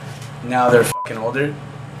b-boying, now they're fucking older.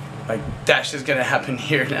 Like that shit's gonna happen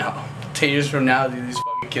here now. 10 years from now, these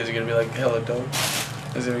fucking kids are gonna be like hella dope.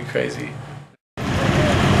 It's gonna be crazy.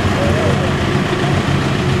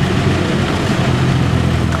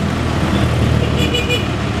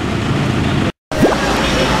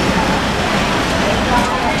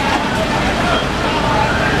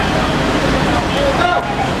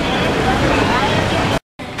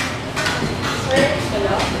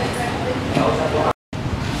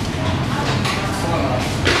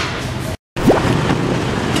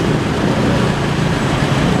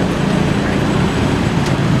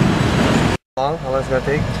 gonna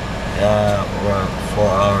take? Or 4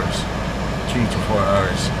 hours, 3 to 4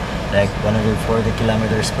 hours, like 140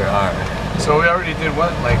 kilometers per hour. So we already did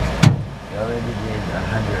what? Like We already did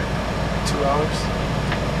 100. 2 hours?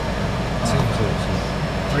 Two.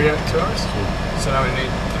 2 hours? So now we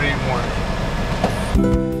need 3 more.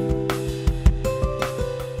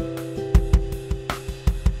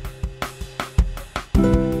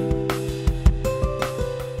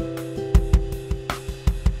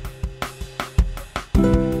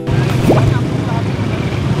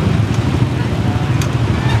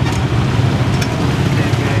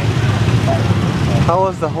 How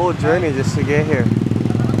was the whole journey just to get here?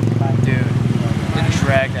 Dude, it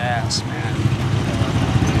dragged ass, man.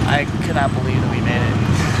 I could not believe that we made it.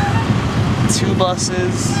 2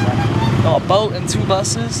 buses, no, a boat and 2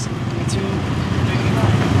 buses, I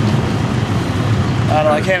don't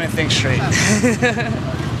know, I can't even think straight.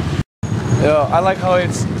 Yo, I like how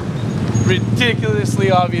it's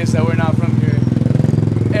ridiculously obvious that we're not from here.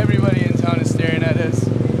 Everybody in town is staring at us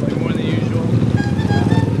like more than usual.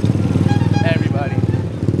 Everybody.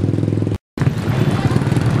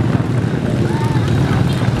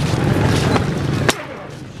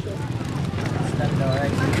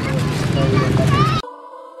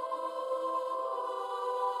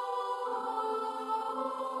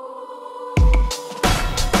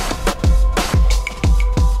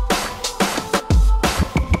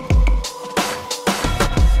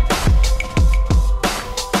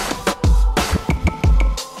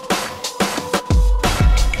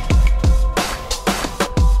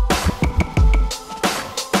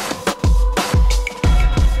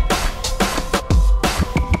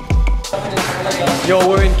 Yo,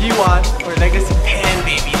 we're in Giwan for Legacy 10,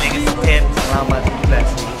 baby. Legacy 10. Salamat.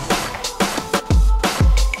 Blessings.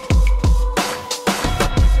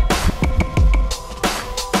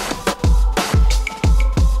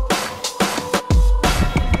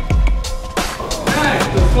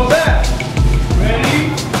 Let's go back.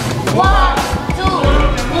 Ready? 1, 2.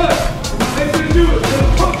 Let's do it.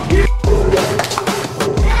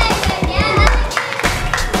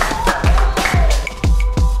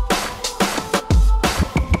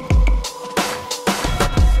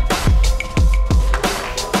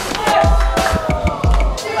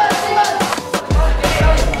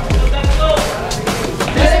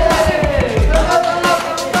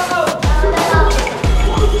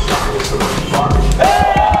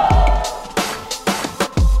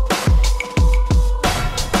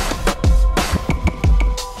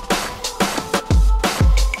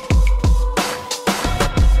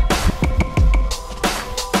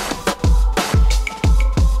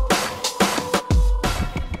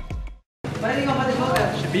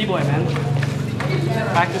 B-boy, man.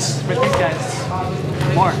 Practice with these guys.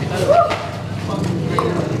 More.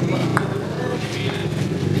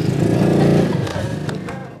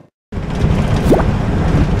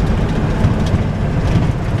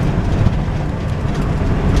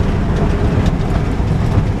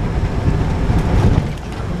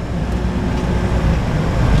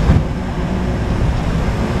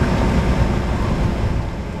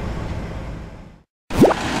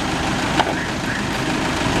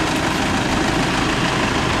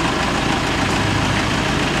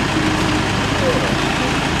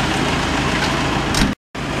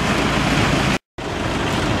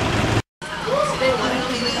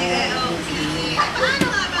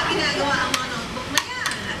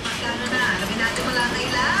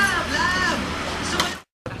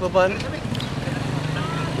 Bun?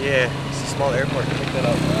 Yeah, it's a small airport. Check that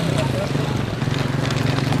out.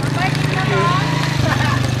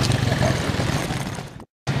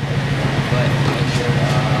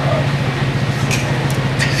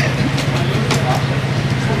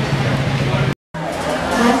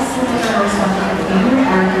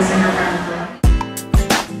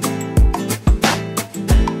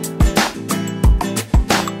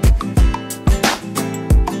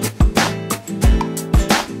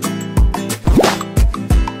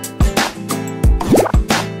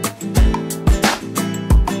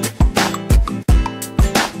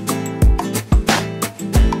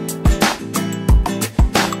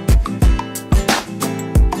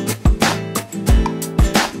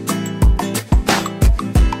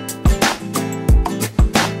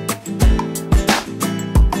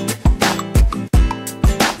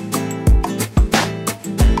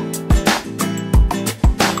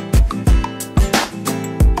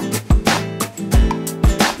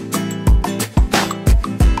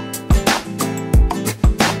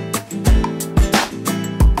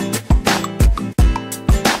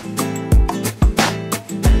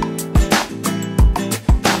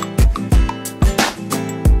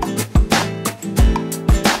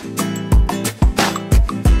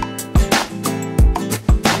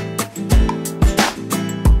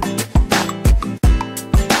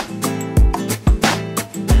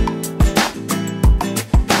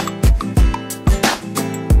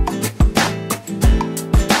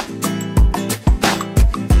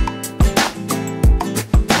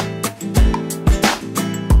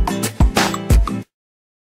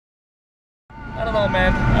 don't know,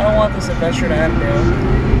 man. I don't want this adventure to end, bro.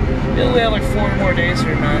 We only have like 4 more days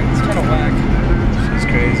here, man. It's kind of whack. It's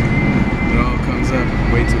crazy. It all comes up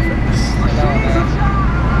way too fast. I know, man.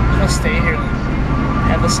 I'm gonna stay here,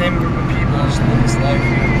 have the same group of people, and just live this life.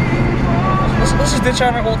 Let's just ditch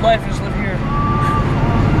on our old life and just live here.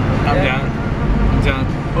 I'm down. I'm down.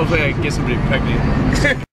 Hopefully I get somebody pregnant.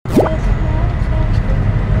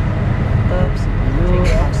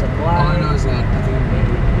 All I know is that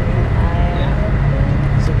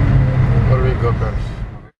Puerto Rico first.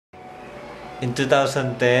 In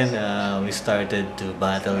 2010, we started to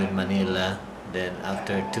battle in Manila. Then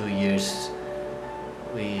after 2 years,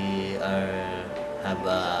 we have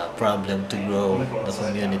a problem to grow the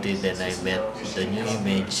community. Then I met the New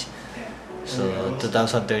Image. So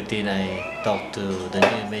 2013, I talked to the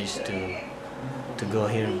New Image to go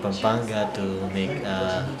here in Pampanga to make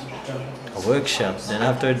a workshop. Then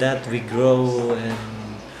after that, we grow and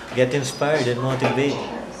get inspired and motivate.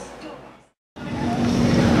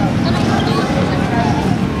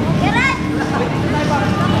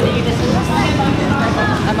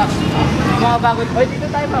 Mga bago. Oy, dito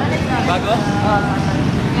tayo pa. Bago?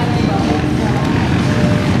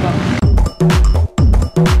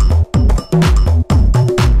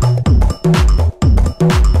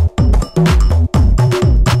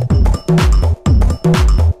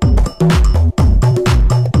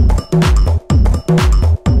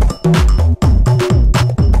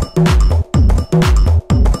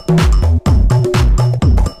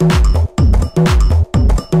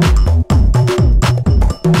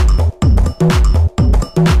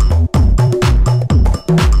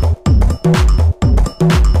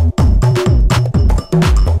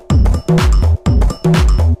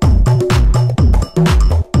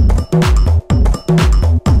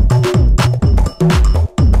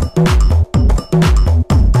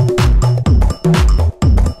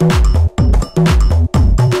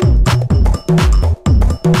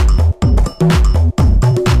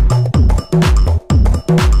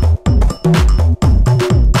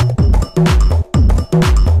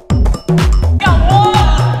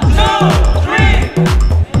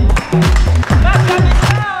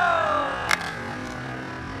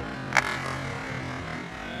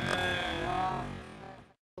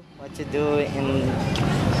 What you do in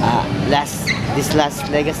this last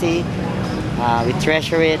legacy, we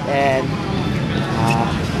treasure it and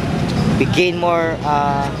we gain more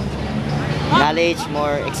knowledge,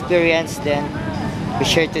 more experience, then we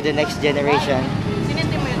share to the next generation,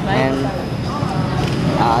 and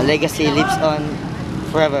legacy lives on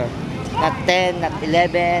forever. Not 10, not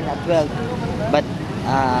 11, not 12, but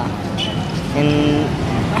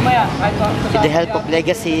with the help of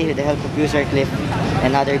legacy, with the help of User Clip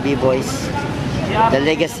and other B-boys, the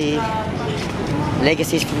legacy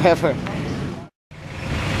is forever.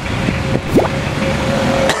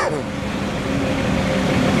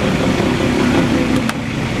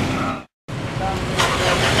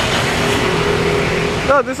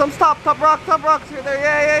 No, do some top rocks here there.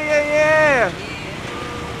 Yeah.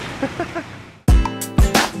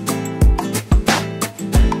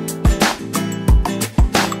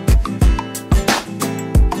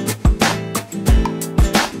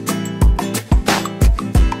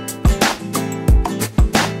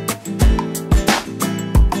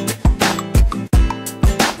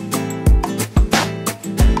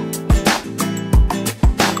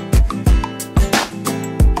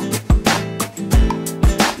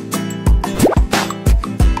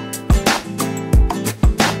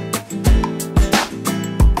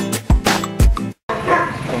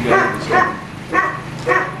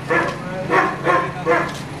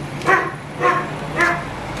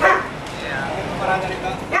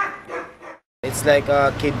 It's like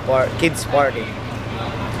a kids party.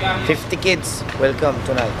 50 kids welcome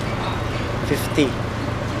tonight. 50.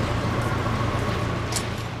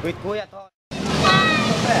 With Kuya Ton.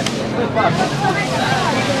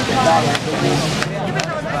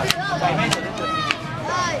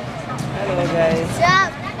 Hello guys. What's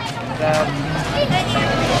up?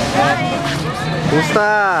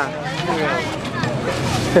 Kumusta?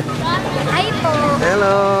 Hi po.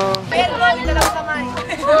 Hello.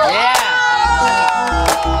 Yeah.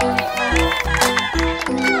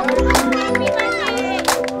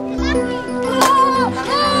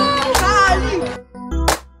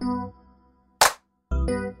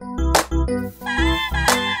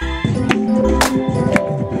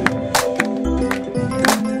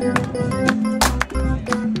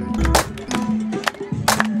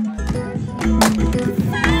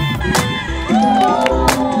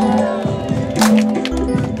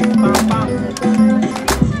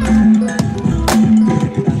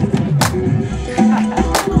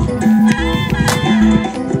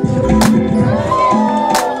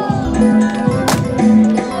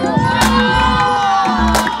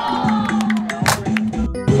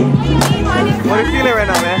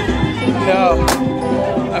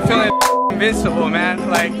 invincible, man.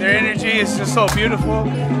 Like, their energy is just so beautiful,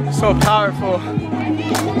 so powerful.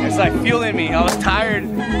 It's like fueling me. I was tired.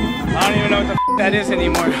 I don't even know what the f that is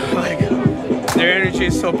anymore. Like, their energy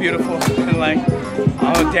is so beautiful, and like,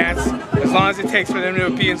 I'll dance as long as it takes for them to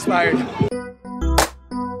be inspired.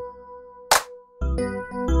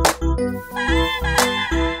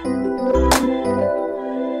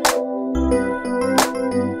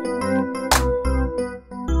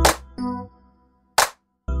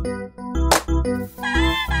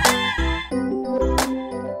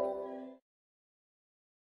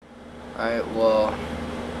 Alright, well,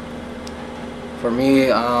 for me,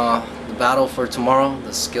 the battle for tomorrow,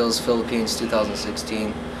 the Skills Philippines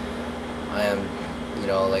 2016, I am, you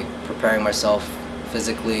know, like preparing myself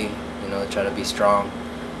physically, you know, try to be strong.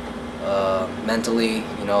 Mentally,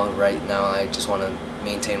 you know, right now I just want to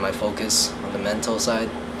maintain my focus on the mental side.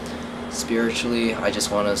 Spiritually, I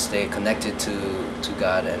just want to stay connected to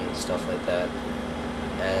God and stuff like that.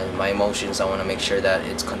 And my emotions, I want to make sure that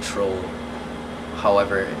it's controlled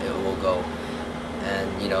however it will go.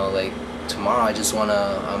 And you know, like tomorrow I just want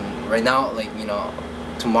to right now, like, you know,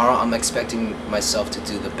 tomorrow I'm expecting myself to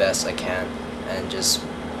do the best I can and just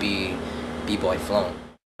be B-Boy Flown.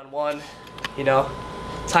 On one, you know,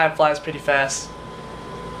 time flies pretty fast.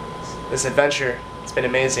 This adventure, it's been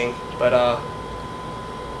amazing, but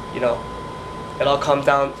you know, it all comes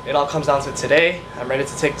down to today. I'm ready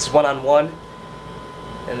to take this one-on-one,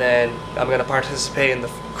 and then I'm gonna participate in the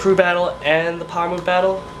crew battle and the power move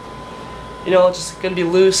battle. You know, just gonna be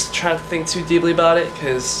loose, trying to think too deeply about it,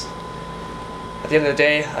 because at the end of the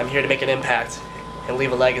day, I'm here to make an impact and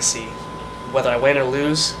leave a legacy, whether I win or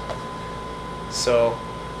lose. So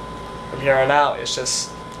from here on out, it's just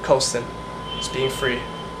coasting, just being free.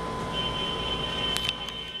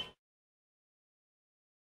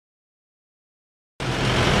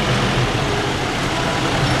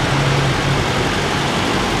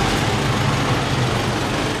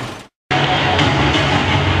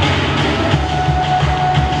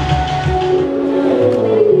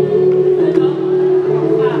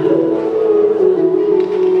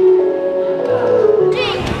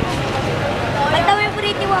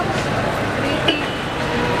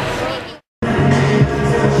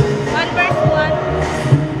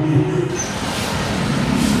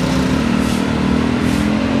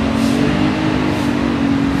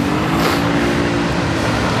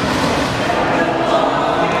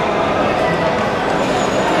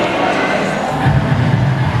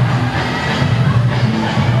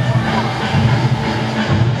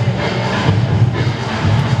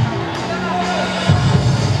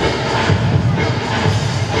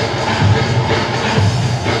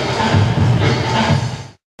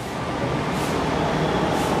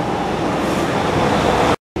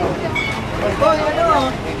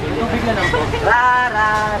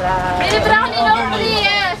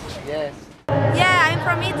 Yeah, I'm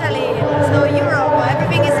from Italy, so Europe.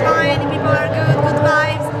 Everything is fine, the people are good, good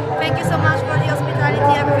vibes. Thank you so much for the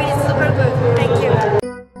hospitality, everything is super good. Thank you.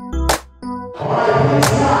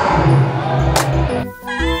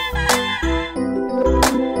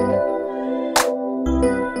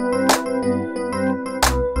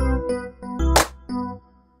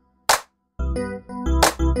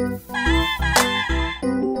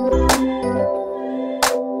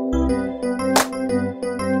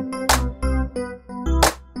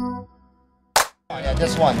 Yeah,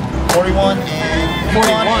 just one. 41 and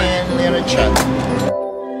 41 and later chat.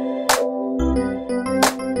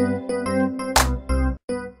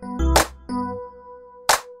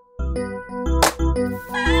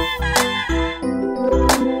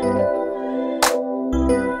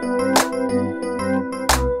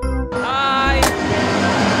 Hi!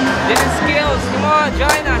 This is Skills, come on,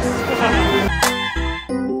 join us!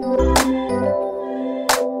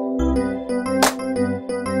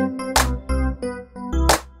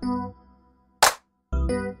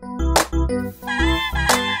 Thank you.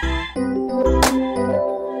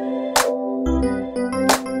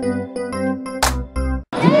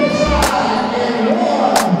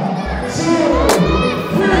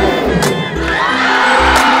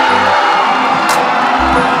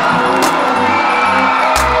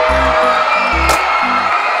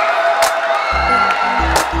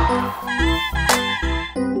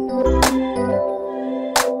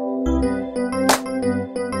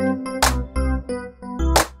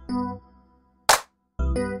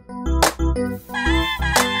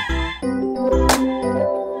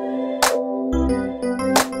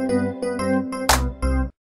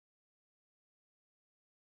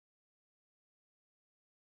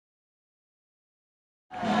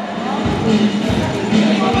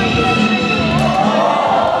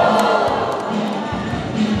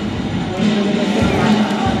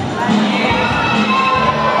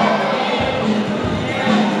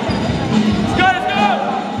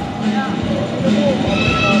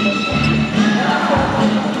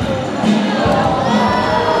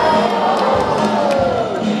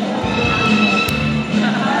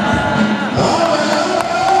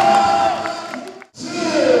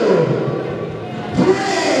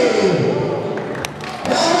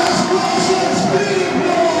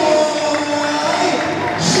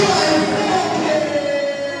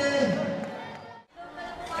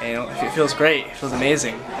 it feels great. It feels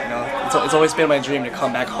amazing. You know, it's always been my dream to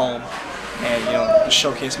come back home and, you know,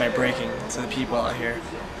 showcase my breaking to the people out here.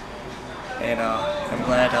 And I'm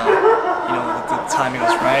glad, you know, that the timing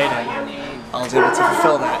was right and I was able to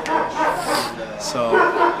fulfill that. So,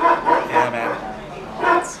 yeah, man.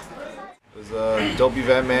 It was a dope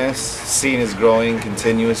event, man. Scene is growing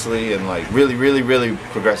continuously and like really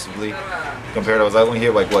progressively compared to I was only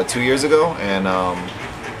here like what 2 years ago, and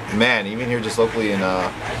man, even here just locally in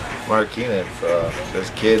Marikina, there's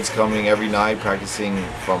kids coming every night practicing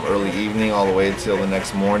from early evening all the way until the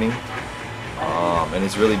next morning, and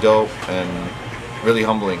it's really dope and really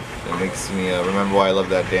humbling. It makes me remember why I love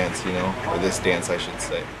that dance, you know, or this dance I should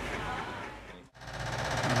say.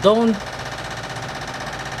 Don't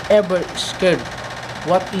ever scared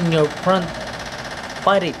what in your front.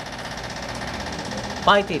 Fight it.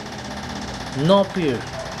 Fight it. No fear.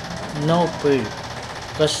 No fear.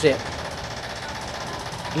 Because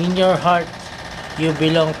in your heart you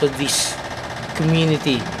belong to this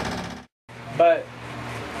community. But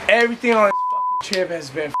everything on this fucking trip has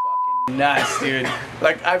been fucking nuts, dude.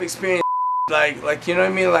 Like I've experienced like you know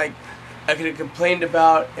what I mean? Like I could have complained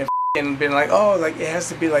about and been like, oh, like it has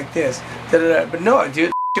to be like this. Da, da, da. But no,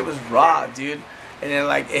 dude, it was raw, dude. And then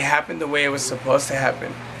like it happened the way it was supposed to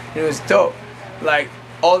happen. And it was dope. Like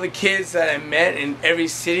all the kids that I met in every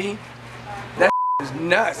city, that was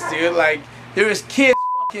nuts, dude. Like there was kids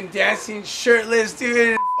fucking dancing shirtless, dude,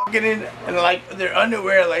 and fucking in like their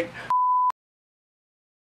underwear, like.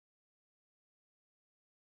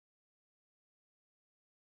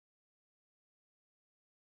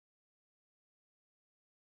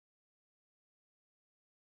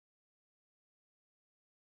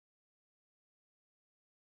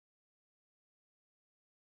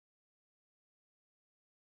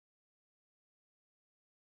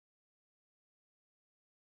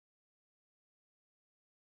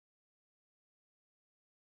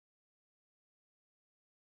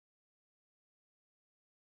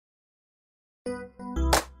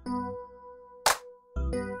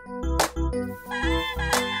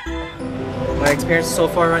 My experience so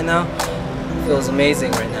far right now feels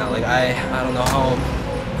amazing right now. Like I don't know how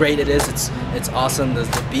great it is. It's awesome. The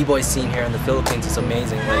b-boy scene here in the Philippines is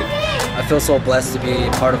amazing. Like I feel so blessed to be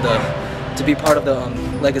part of the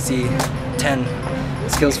Legacy 10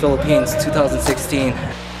 Skills Philippines 2016.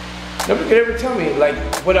 Nobody could ever tell me like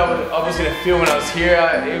what I was gonna feel when I was here.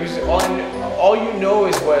 It was all you know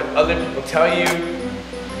is what other people tell you,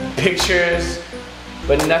 pictures,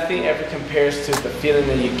 but nothing ever compares to the feeling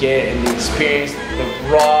that you get and the experience, the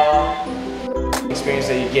raw experience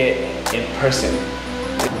that you get in person.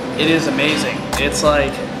 It is amazing. It's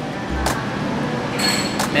like,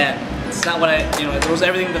 man, it's not what it was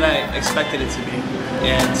everything that I expected it to be.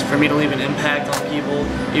 And for me to leave an impact on people,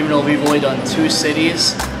 even though we've only done 2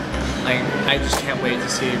 cities, like, I just can't wait to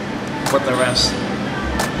see what the rest.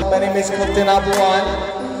 My name is Clifton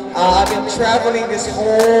Abuan. I've been traveling this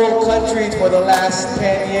whole country for the last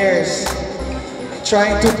 10 years,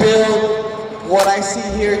 trying to build what I see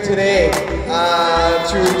here today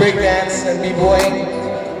through breakdance and b-boying.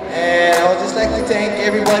 And I would just like to thank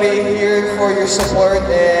everybody here for your support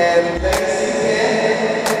and Legacy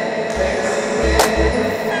 10.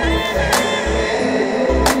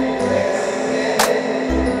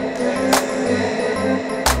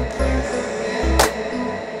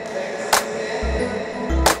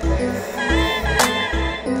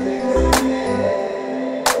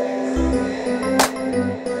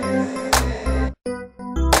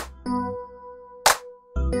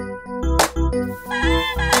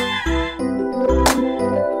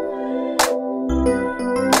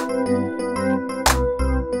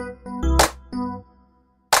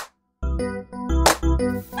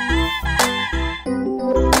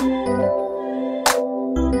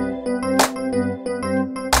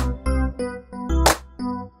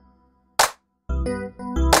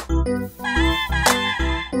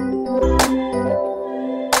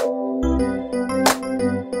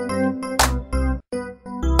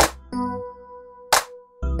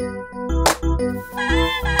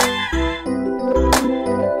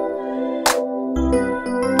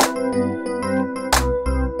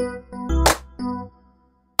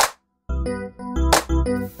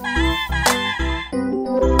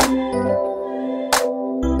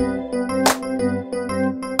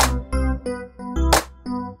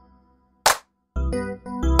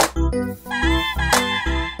 Bye.